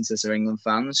people listening to this are England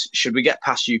fans. Should we get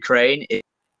past Ukraine,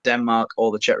 Denmark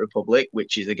or the Czech Republic,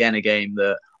 which is, again, a game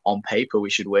that on paper we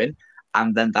should win,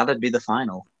 and then that'd be the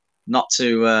final. Not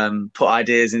to put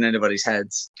ideas in anybody's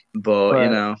heads, but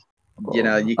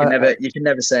you can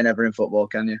never say never in football,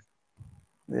 can you?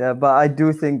 Yeah, but I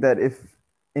do think that if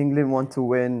England want to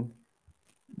win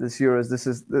this Euros,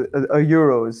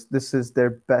 this is their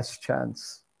best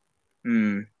chance.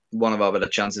 One of our better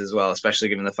chances as well, especially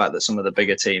given the fact that some of the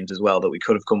bigger teams as well that we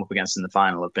could have come up against in the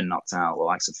final have been knocked out, the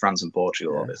likes of France and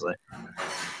Portugal, obviously.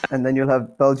 And then you'll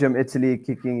have Belgium, Italy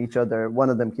kicking each other, one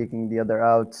of them kicking the other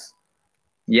out.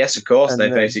 Yes, of course, they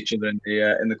face each other in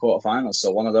the quarterfinals,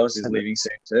 so one of those is leaving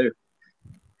soon too.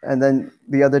 And then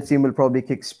the other team will probably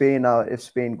kick Spain out if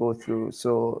Spain go through.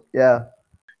 So, yeah.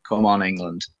 Come on,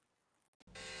 England.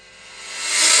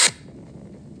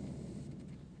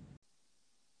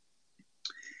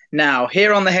 Now,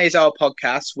 here on the Hayes Hour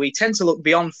podcast, we tend to look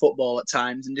beyond football at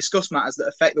times and discuss matters that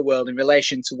affect the world in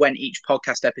relation to when each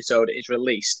podcast episode is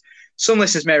released. Some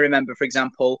listeners may remember, for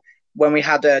example, when we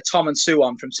had Tom and Sue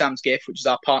on from Sam's Gift, which is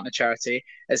our partner charity,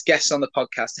 as guests on the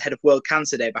podcast ahead of World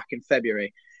Cancer Day back in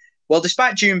February. Well,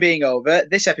 despite June being over,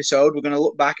 this episode, we're going to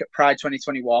look back at Pride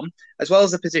 2021, as well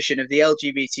as the position of the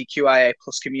LGBTQIA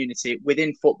plus community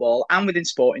within football and within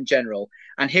sport in general.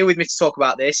 And here with me to talk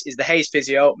about this is the Hayes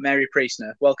physio, Mary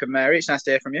Priestner. Welcome, Mary. It's nice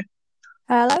to hear from you.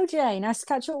 Hello, Jay. Nice to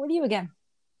catch up with you again.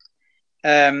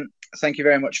 Thank you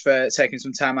very much for taking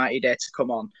some time out of your day to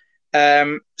come on.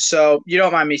 So you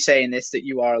don't mind me saying this, that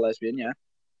you are a lesbian, yeah?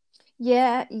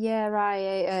 Yeah.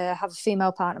 I have a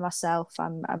female partner myself.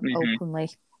 I'm openly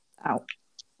out.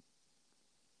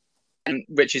 And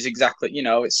which is exactly,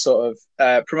 it sort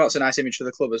of promotes a nice image for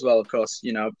the club as well, of course.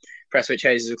 Prestwich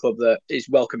Hayes is a club that is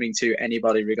welcoming to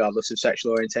anybody, regardless of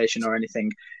sexual orientation or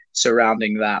anything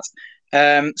surrounding that.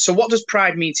 So what does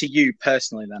Pride mean to you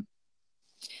personally then?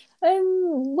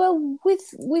 Well,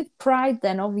 with Pride,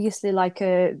 then obviously,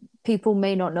 people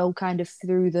may not know kind of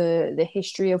through the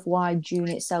history of why June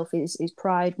itself is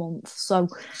Pride Month. So,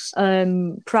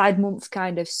 Pride Month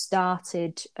kind of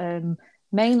started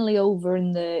mainly over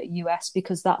in the US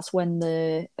because that's when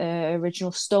the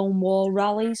original Stonewall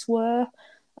rallies were.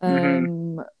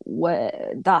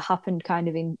 Where that happened kind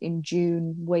of in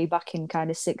June, way back in kind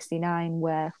of 1969,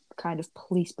 where kind of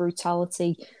police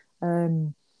brutality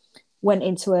went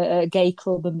into a gay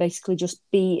club and basically just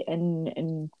beat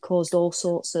and caused all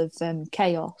sorts of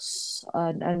chaos,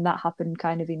 and that happened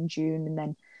kind of in June, and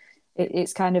then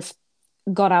it's kind of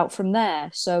got out from there.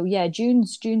 So yeah,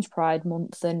 June's Pride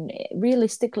Month, and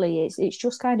realistically it's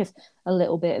just kind of a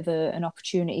little bit of an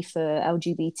opportunity for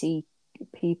LGBT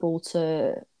people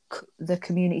to the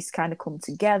communities kind of come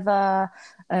together,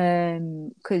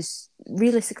 because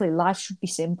realistically life should be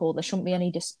simple. There shouldn't be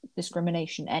any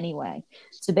discrimination anyway.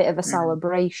 It's a bit of a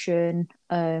celebration.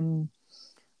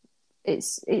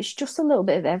 It's just a little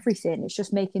bit of everything. It's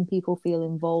just making people feel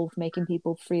involved, making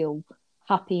people feel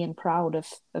happy and proud of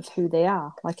who they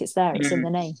are. Like it's there, it's in the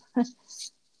name.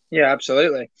 Yeah,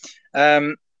 absolutely.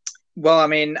 Well, I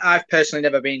mean, I've personally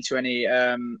never been to any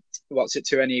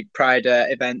any Pride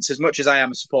events, as much as I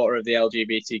am a supporter of the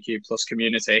LGBTQ plus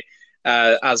community,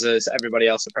 as is everybody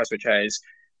else at Prestwich Hayes.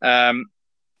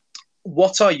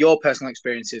 What are your personal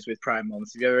experiences with Pride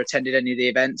Month? Have you ever attended any of the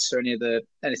events or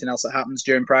anything else that happens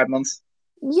during Pride Month?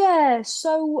 Yeah,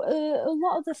 so a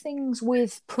lot of the things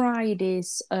with Pride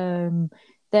is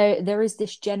there is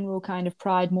this general kind of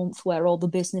Pride Month where all the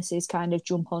businesses kind of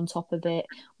jump on top of it.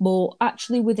 But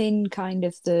actually within kind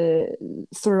of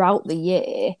throughout the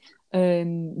year,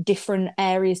 different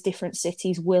areas, different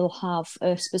cities will have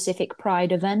specific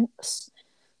Pride events.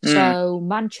 So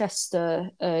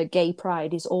Manchester Gay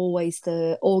Pride is always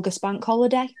the August bank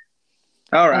holiday.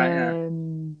 All right.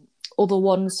 Other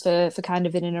ones for kind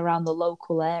of in and around the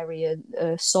local area,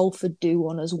 Salford do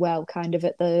one as well, kind of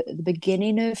at the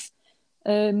beginning of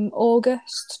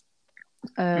August.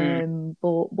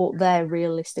 But they're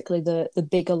realistically the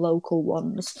bigger local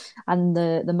ones, and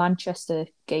the Manchester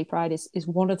Gay Pride is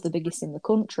one of the biggest in the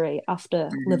country after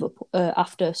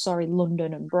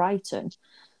London and Brighton,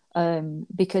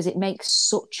 because it makes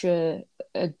such a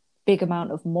big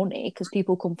amount of money because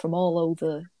people come from all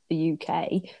over the UK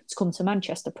to come to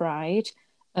Manchester Pride,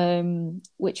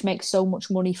 which makes so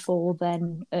much money for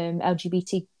then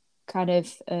LGBT kind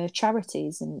of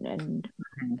charities and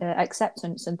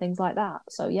acceptance and things like that.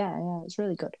 So yeah, it's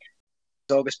really good.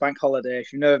 August bank holiday.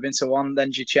 If you've never been to one,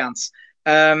 then's your chance.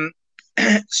 So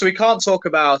we can't talk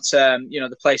about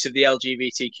the place of the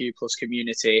LGBTQ plus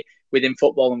community within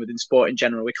football and within sport in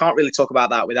general. We can't really talk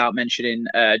about that without mentioning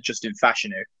Justin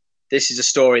Fashanu. This is a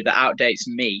story that outdates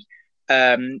me.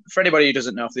 For anybody who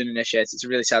doesn't know, for the uninitiated, it's a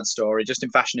really sad story. Justin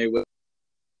Fashanu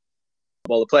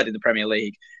was played in the Premier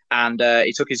League, and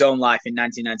he took his own life in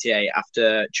 1998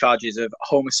 after charges of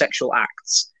homosexual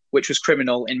acts, which was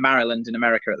criminal in Maryland in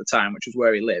America at the time, which was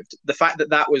where he lived. The fact that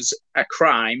that was a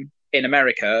crime in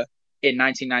America in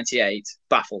 1998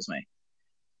 baffles me.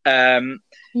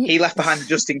 He left behind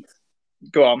Justin.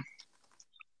 Go on.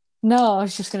 No, I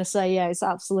was just going to say, yeah, it's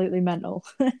absolutely mental.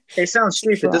 It sounds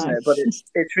stupid, doesn't it? But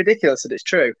it's ridiculous that it's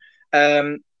true.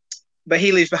 But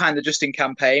he leaves behind the Justin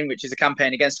campaign, which is a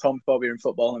campaign against homophobia in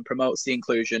football and promotes the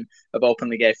inclusion of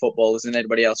openly gay footballers and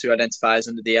anybody else who identifies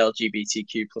under the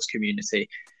LGBTQ plus community,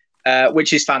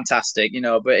 which is fantastic,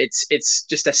 but it's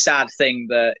just a sad thing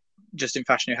that Justin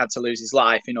Fashanu had to lose his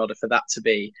life in order for that to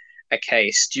be a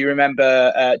case. Do you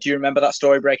remember that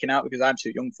story breaking out? Because I'm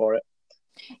too young for it.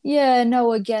 Yeah,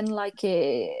 no, again,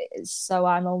 so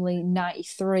I'm only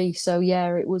 93, so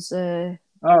yeah, it was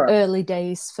early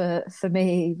days for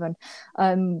me even.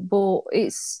 But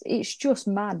it's just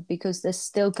mad because there's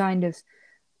still kind of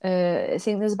I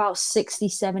think there's about 60,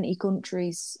 70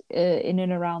 countries in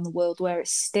and around the world where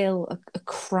it's still a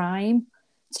crime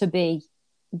to be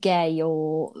gay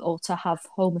or to have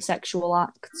homosexual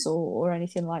acts or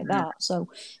anything like that. So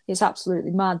it's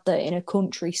absolutely mad that in a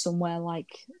country somewhere like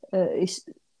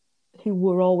who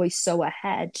were always so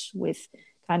ahead with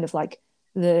kind of like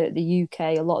the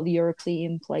UK, a lot of the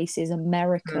European places,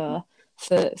 America,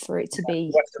 for it to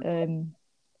be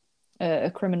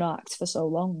a criminal act for so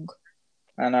long.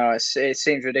 I know it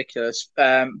seems ridiculous,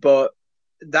 but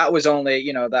that was only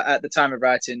that at the time of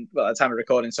writing, well, at the time of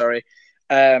recording, sorry,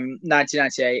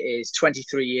 1998 is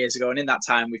 23 years ago, and in that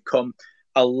time we've come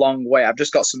a long way. I've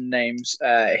just got some names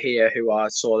here who are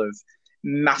sort of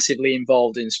massively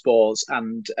involved in sports,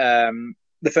 and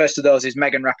the first of those is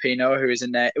Megan Rapinoe,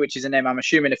 which is a name I'm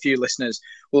assuming a few listeners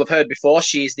will have heard before.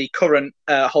 She's the current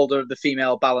holder of the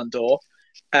female Ballon d'Or.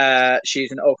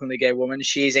 She's an openly gay woman.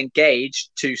 She is engaged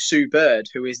to Sue Bird,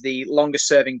 who is the longest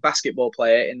serving basketball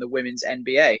player in the women's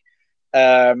NBA.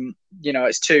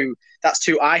 That's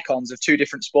two icons of two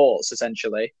different sports,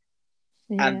 essentially.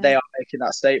 Yeah. And they are making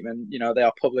that statement. They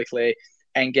are publicly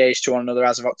engaged to one another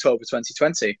as of October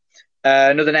 2020.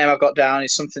 Another name I've got down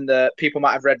is something that people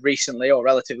might have read recently or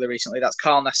relatively recently. That's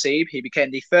Carl Nassib. He became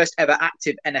the first ever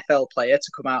active NFL player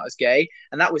to come out as gay.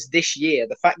 And that was this year.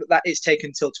 The fact that it's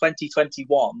taken till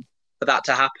 2021 for that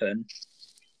to happen,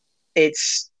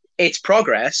 it's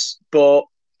progress, but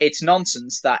it's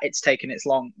nonsense that it's taken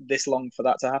this long for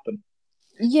that to happen.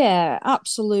 Yeah,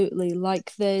 absolutely.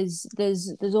 Like there's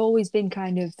always been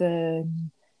kind of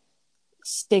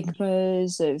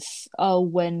stigmas of,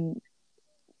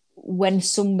 when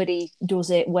somebody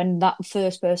does it, when that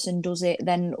first person does it,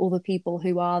 then other people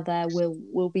who are there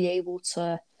will be able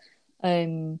to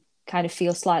kind of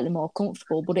feel slightly more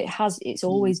comfortable. But it's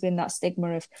always been that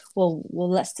stigma of, well,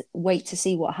 let's wait to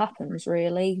see what happens,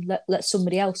 really. Let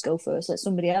somebody else go first, let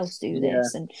somebody else do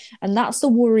this. And that's the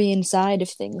worrying side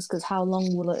of things, because how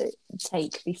long will it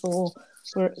take before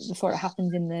it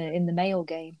happens in the male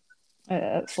game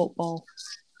at football?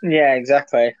 Yeah,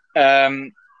 exactly.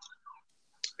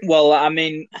 Well, I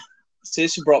mean, so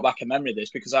this brought back a memory of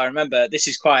this, because I remember, this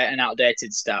is quite an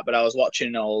outdated stat, but I was watching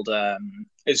an old,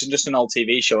 it's just an old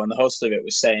TV show, and the host of it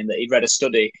was saying that he'd read a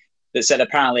study that said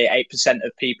apparently 8%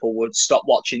 of people would stop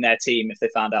watching their team if they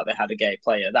found out they had a gay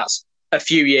player. That's a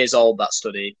few years old, that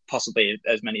study, possibly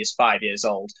as many as 5 years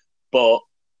old. But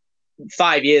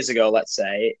 5 years ago, let's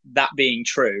say, that being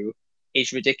true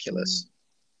is ridiculous.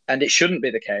 And it shouldn't be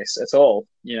the case at all,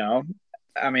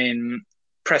 I mean,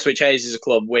 Prestwich Hayes is a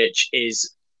club which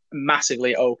is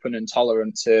massively open and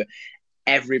tolerant to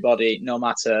everybody, no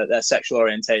matter their sexual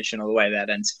orientation or the way they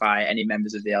identify, any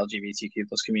members of the LGBTQ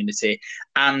plus community,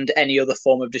 and any other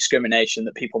form of discrimination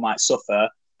that people might suffer.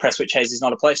 Prestwich Hayes is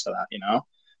not a place for that,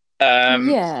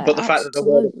 But the fact that the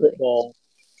world of football,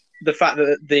 the fact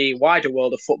that the wider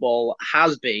world of football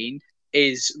has been,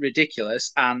 is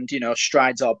ridiculous, and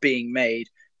strides are being made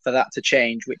for that to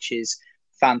change, which is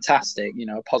fantastic.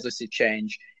 Positive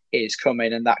change is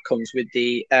coming, and that comes with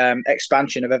the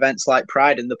expansion of events like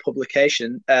Pride and the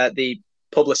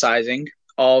publicising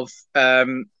of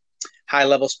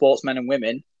high-level sportsmen and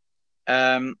women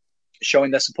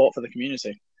showing their support for the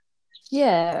community.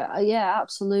 Yeah,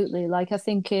 absolutely. Like I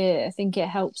think it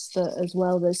helps that as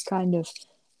well. There's kind of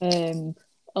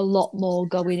a lot more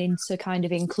going into kind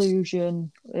of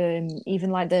inclusion,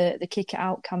 even like the Kick It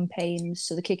Out campaigns.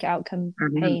 So the Kick It Out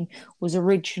campaign was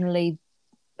originally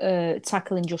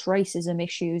tackling just racism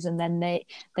issues, and then they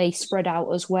spread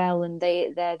out as well, and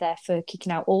they're there for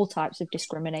kicking out all types of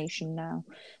discrimination now.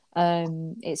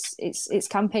 It's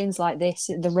campaigns like this,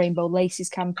 the Rainbow Laces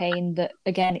campaign, that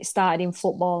again it started in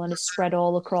football and has spread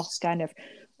all across kind of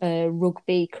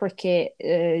rugby, cricket,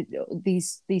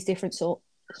 these different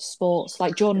sports.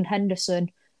 Like Jordan Henderson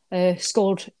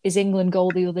scored his England goal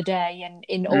the other day, and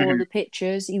in all of the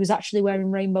pictures he was actually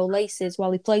wearing rainbow laces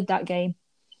while he played that game.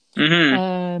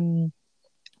 But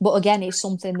again, it's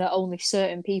something that only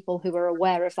certain people who are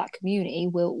aware of that community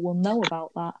will know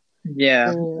about that.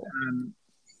 Yeah.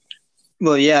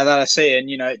 Well, yeah, that I see, and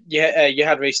you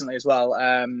had recently as well.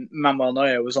 Manuel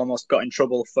Neuer was almost got in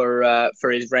trouble for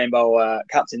his rainbow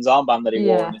captain's armband that he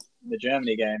wore in the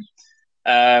Germany game.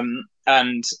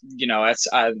 And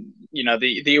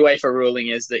the UEFA ruling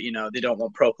is that they don't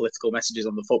want pro-political messages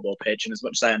on the football pitch, and as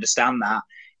much as I understand that,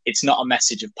 it's not a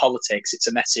message of politics; it's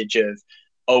a message of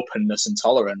openness and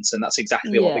tolerance, and that's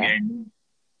exactly what the game.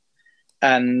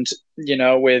 And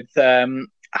with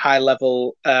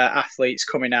high-level athletes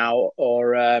coming out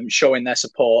or showing their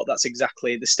support, that's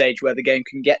exactly the stage where the game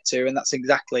can get to, and that's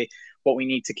exactly what we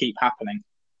need to keep happening.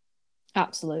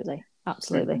 Absolutely.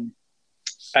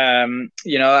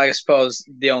 I suppose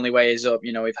the only way is up.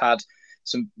 We've had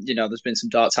some, there's been some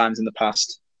dark times in the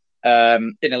past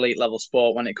in elite level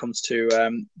sport when it comes to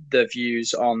the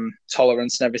views on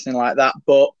tolerance and everything like that.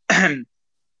 But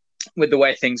with the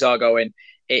way things are going,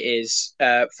 it is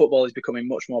football is becoming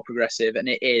much more progressive, and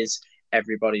it is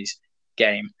everybody's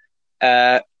game.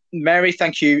 Mary,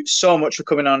 thank you so much for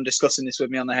coming on and discussing this with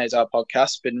me on the Hayes Hour podcast.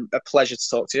 It's been a pleasure to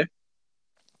talk to you.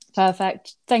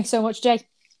 Perfect. Thanks so much, Jay.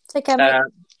 Take care, mate.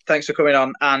 Thanks for coming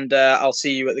on, and I'll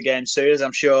see you at the game soon, as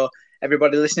I'm sure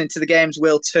everybody listening to the games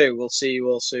will too. We'll see you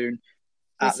all soon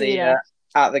at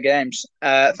the games.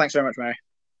 Thanks very much, Mary.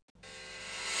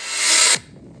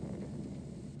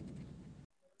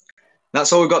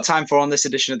 That's all we've got time for on this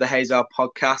edition of the Hayes Hour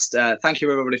podcast. Thank you,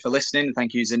 everybody, for listening.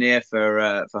 Thank you, Zanir,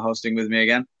 for hosting with me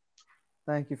again.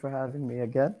 Thank you for having me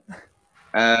again.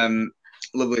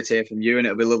 Lovely to hear from you, and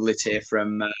it'll be lovely to hear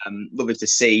from, lovely to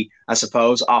see, I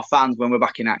suppose, our fans when we're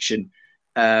back in action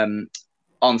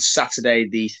on Saturday,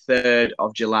 the 3rd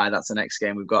of July. That's the next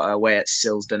game we've got away at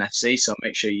Silsden FC. So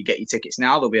make sure you get your tickets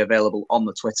now. They'll be available on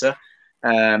the Twitter.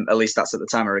 At least that's at the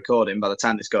time of recording. By the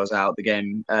time this goes out,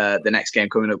 the next game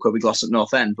coming up could be Glossop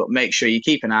North End. But make sure you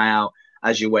keep an eye out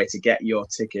as your way to get your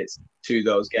tickets to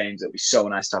those games. It'll be so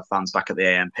nice to have fans back at the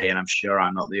AMP, and I'm sure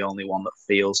I'm not the only one that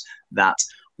feels that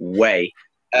way.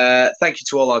 Thank you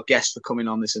to all our guests for coming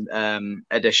on this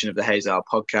edition of the Hayes Hour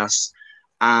podcast.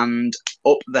 And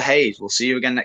up the Hayes. We'll see you again next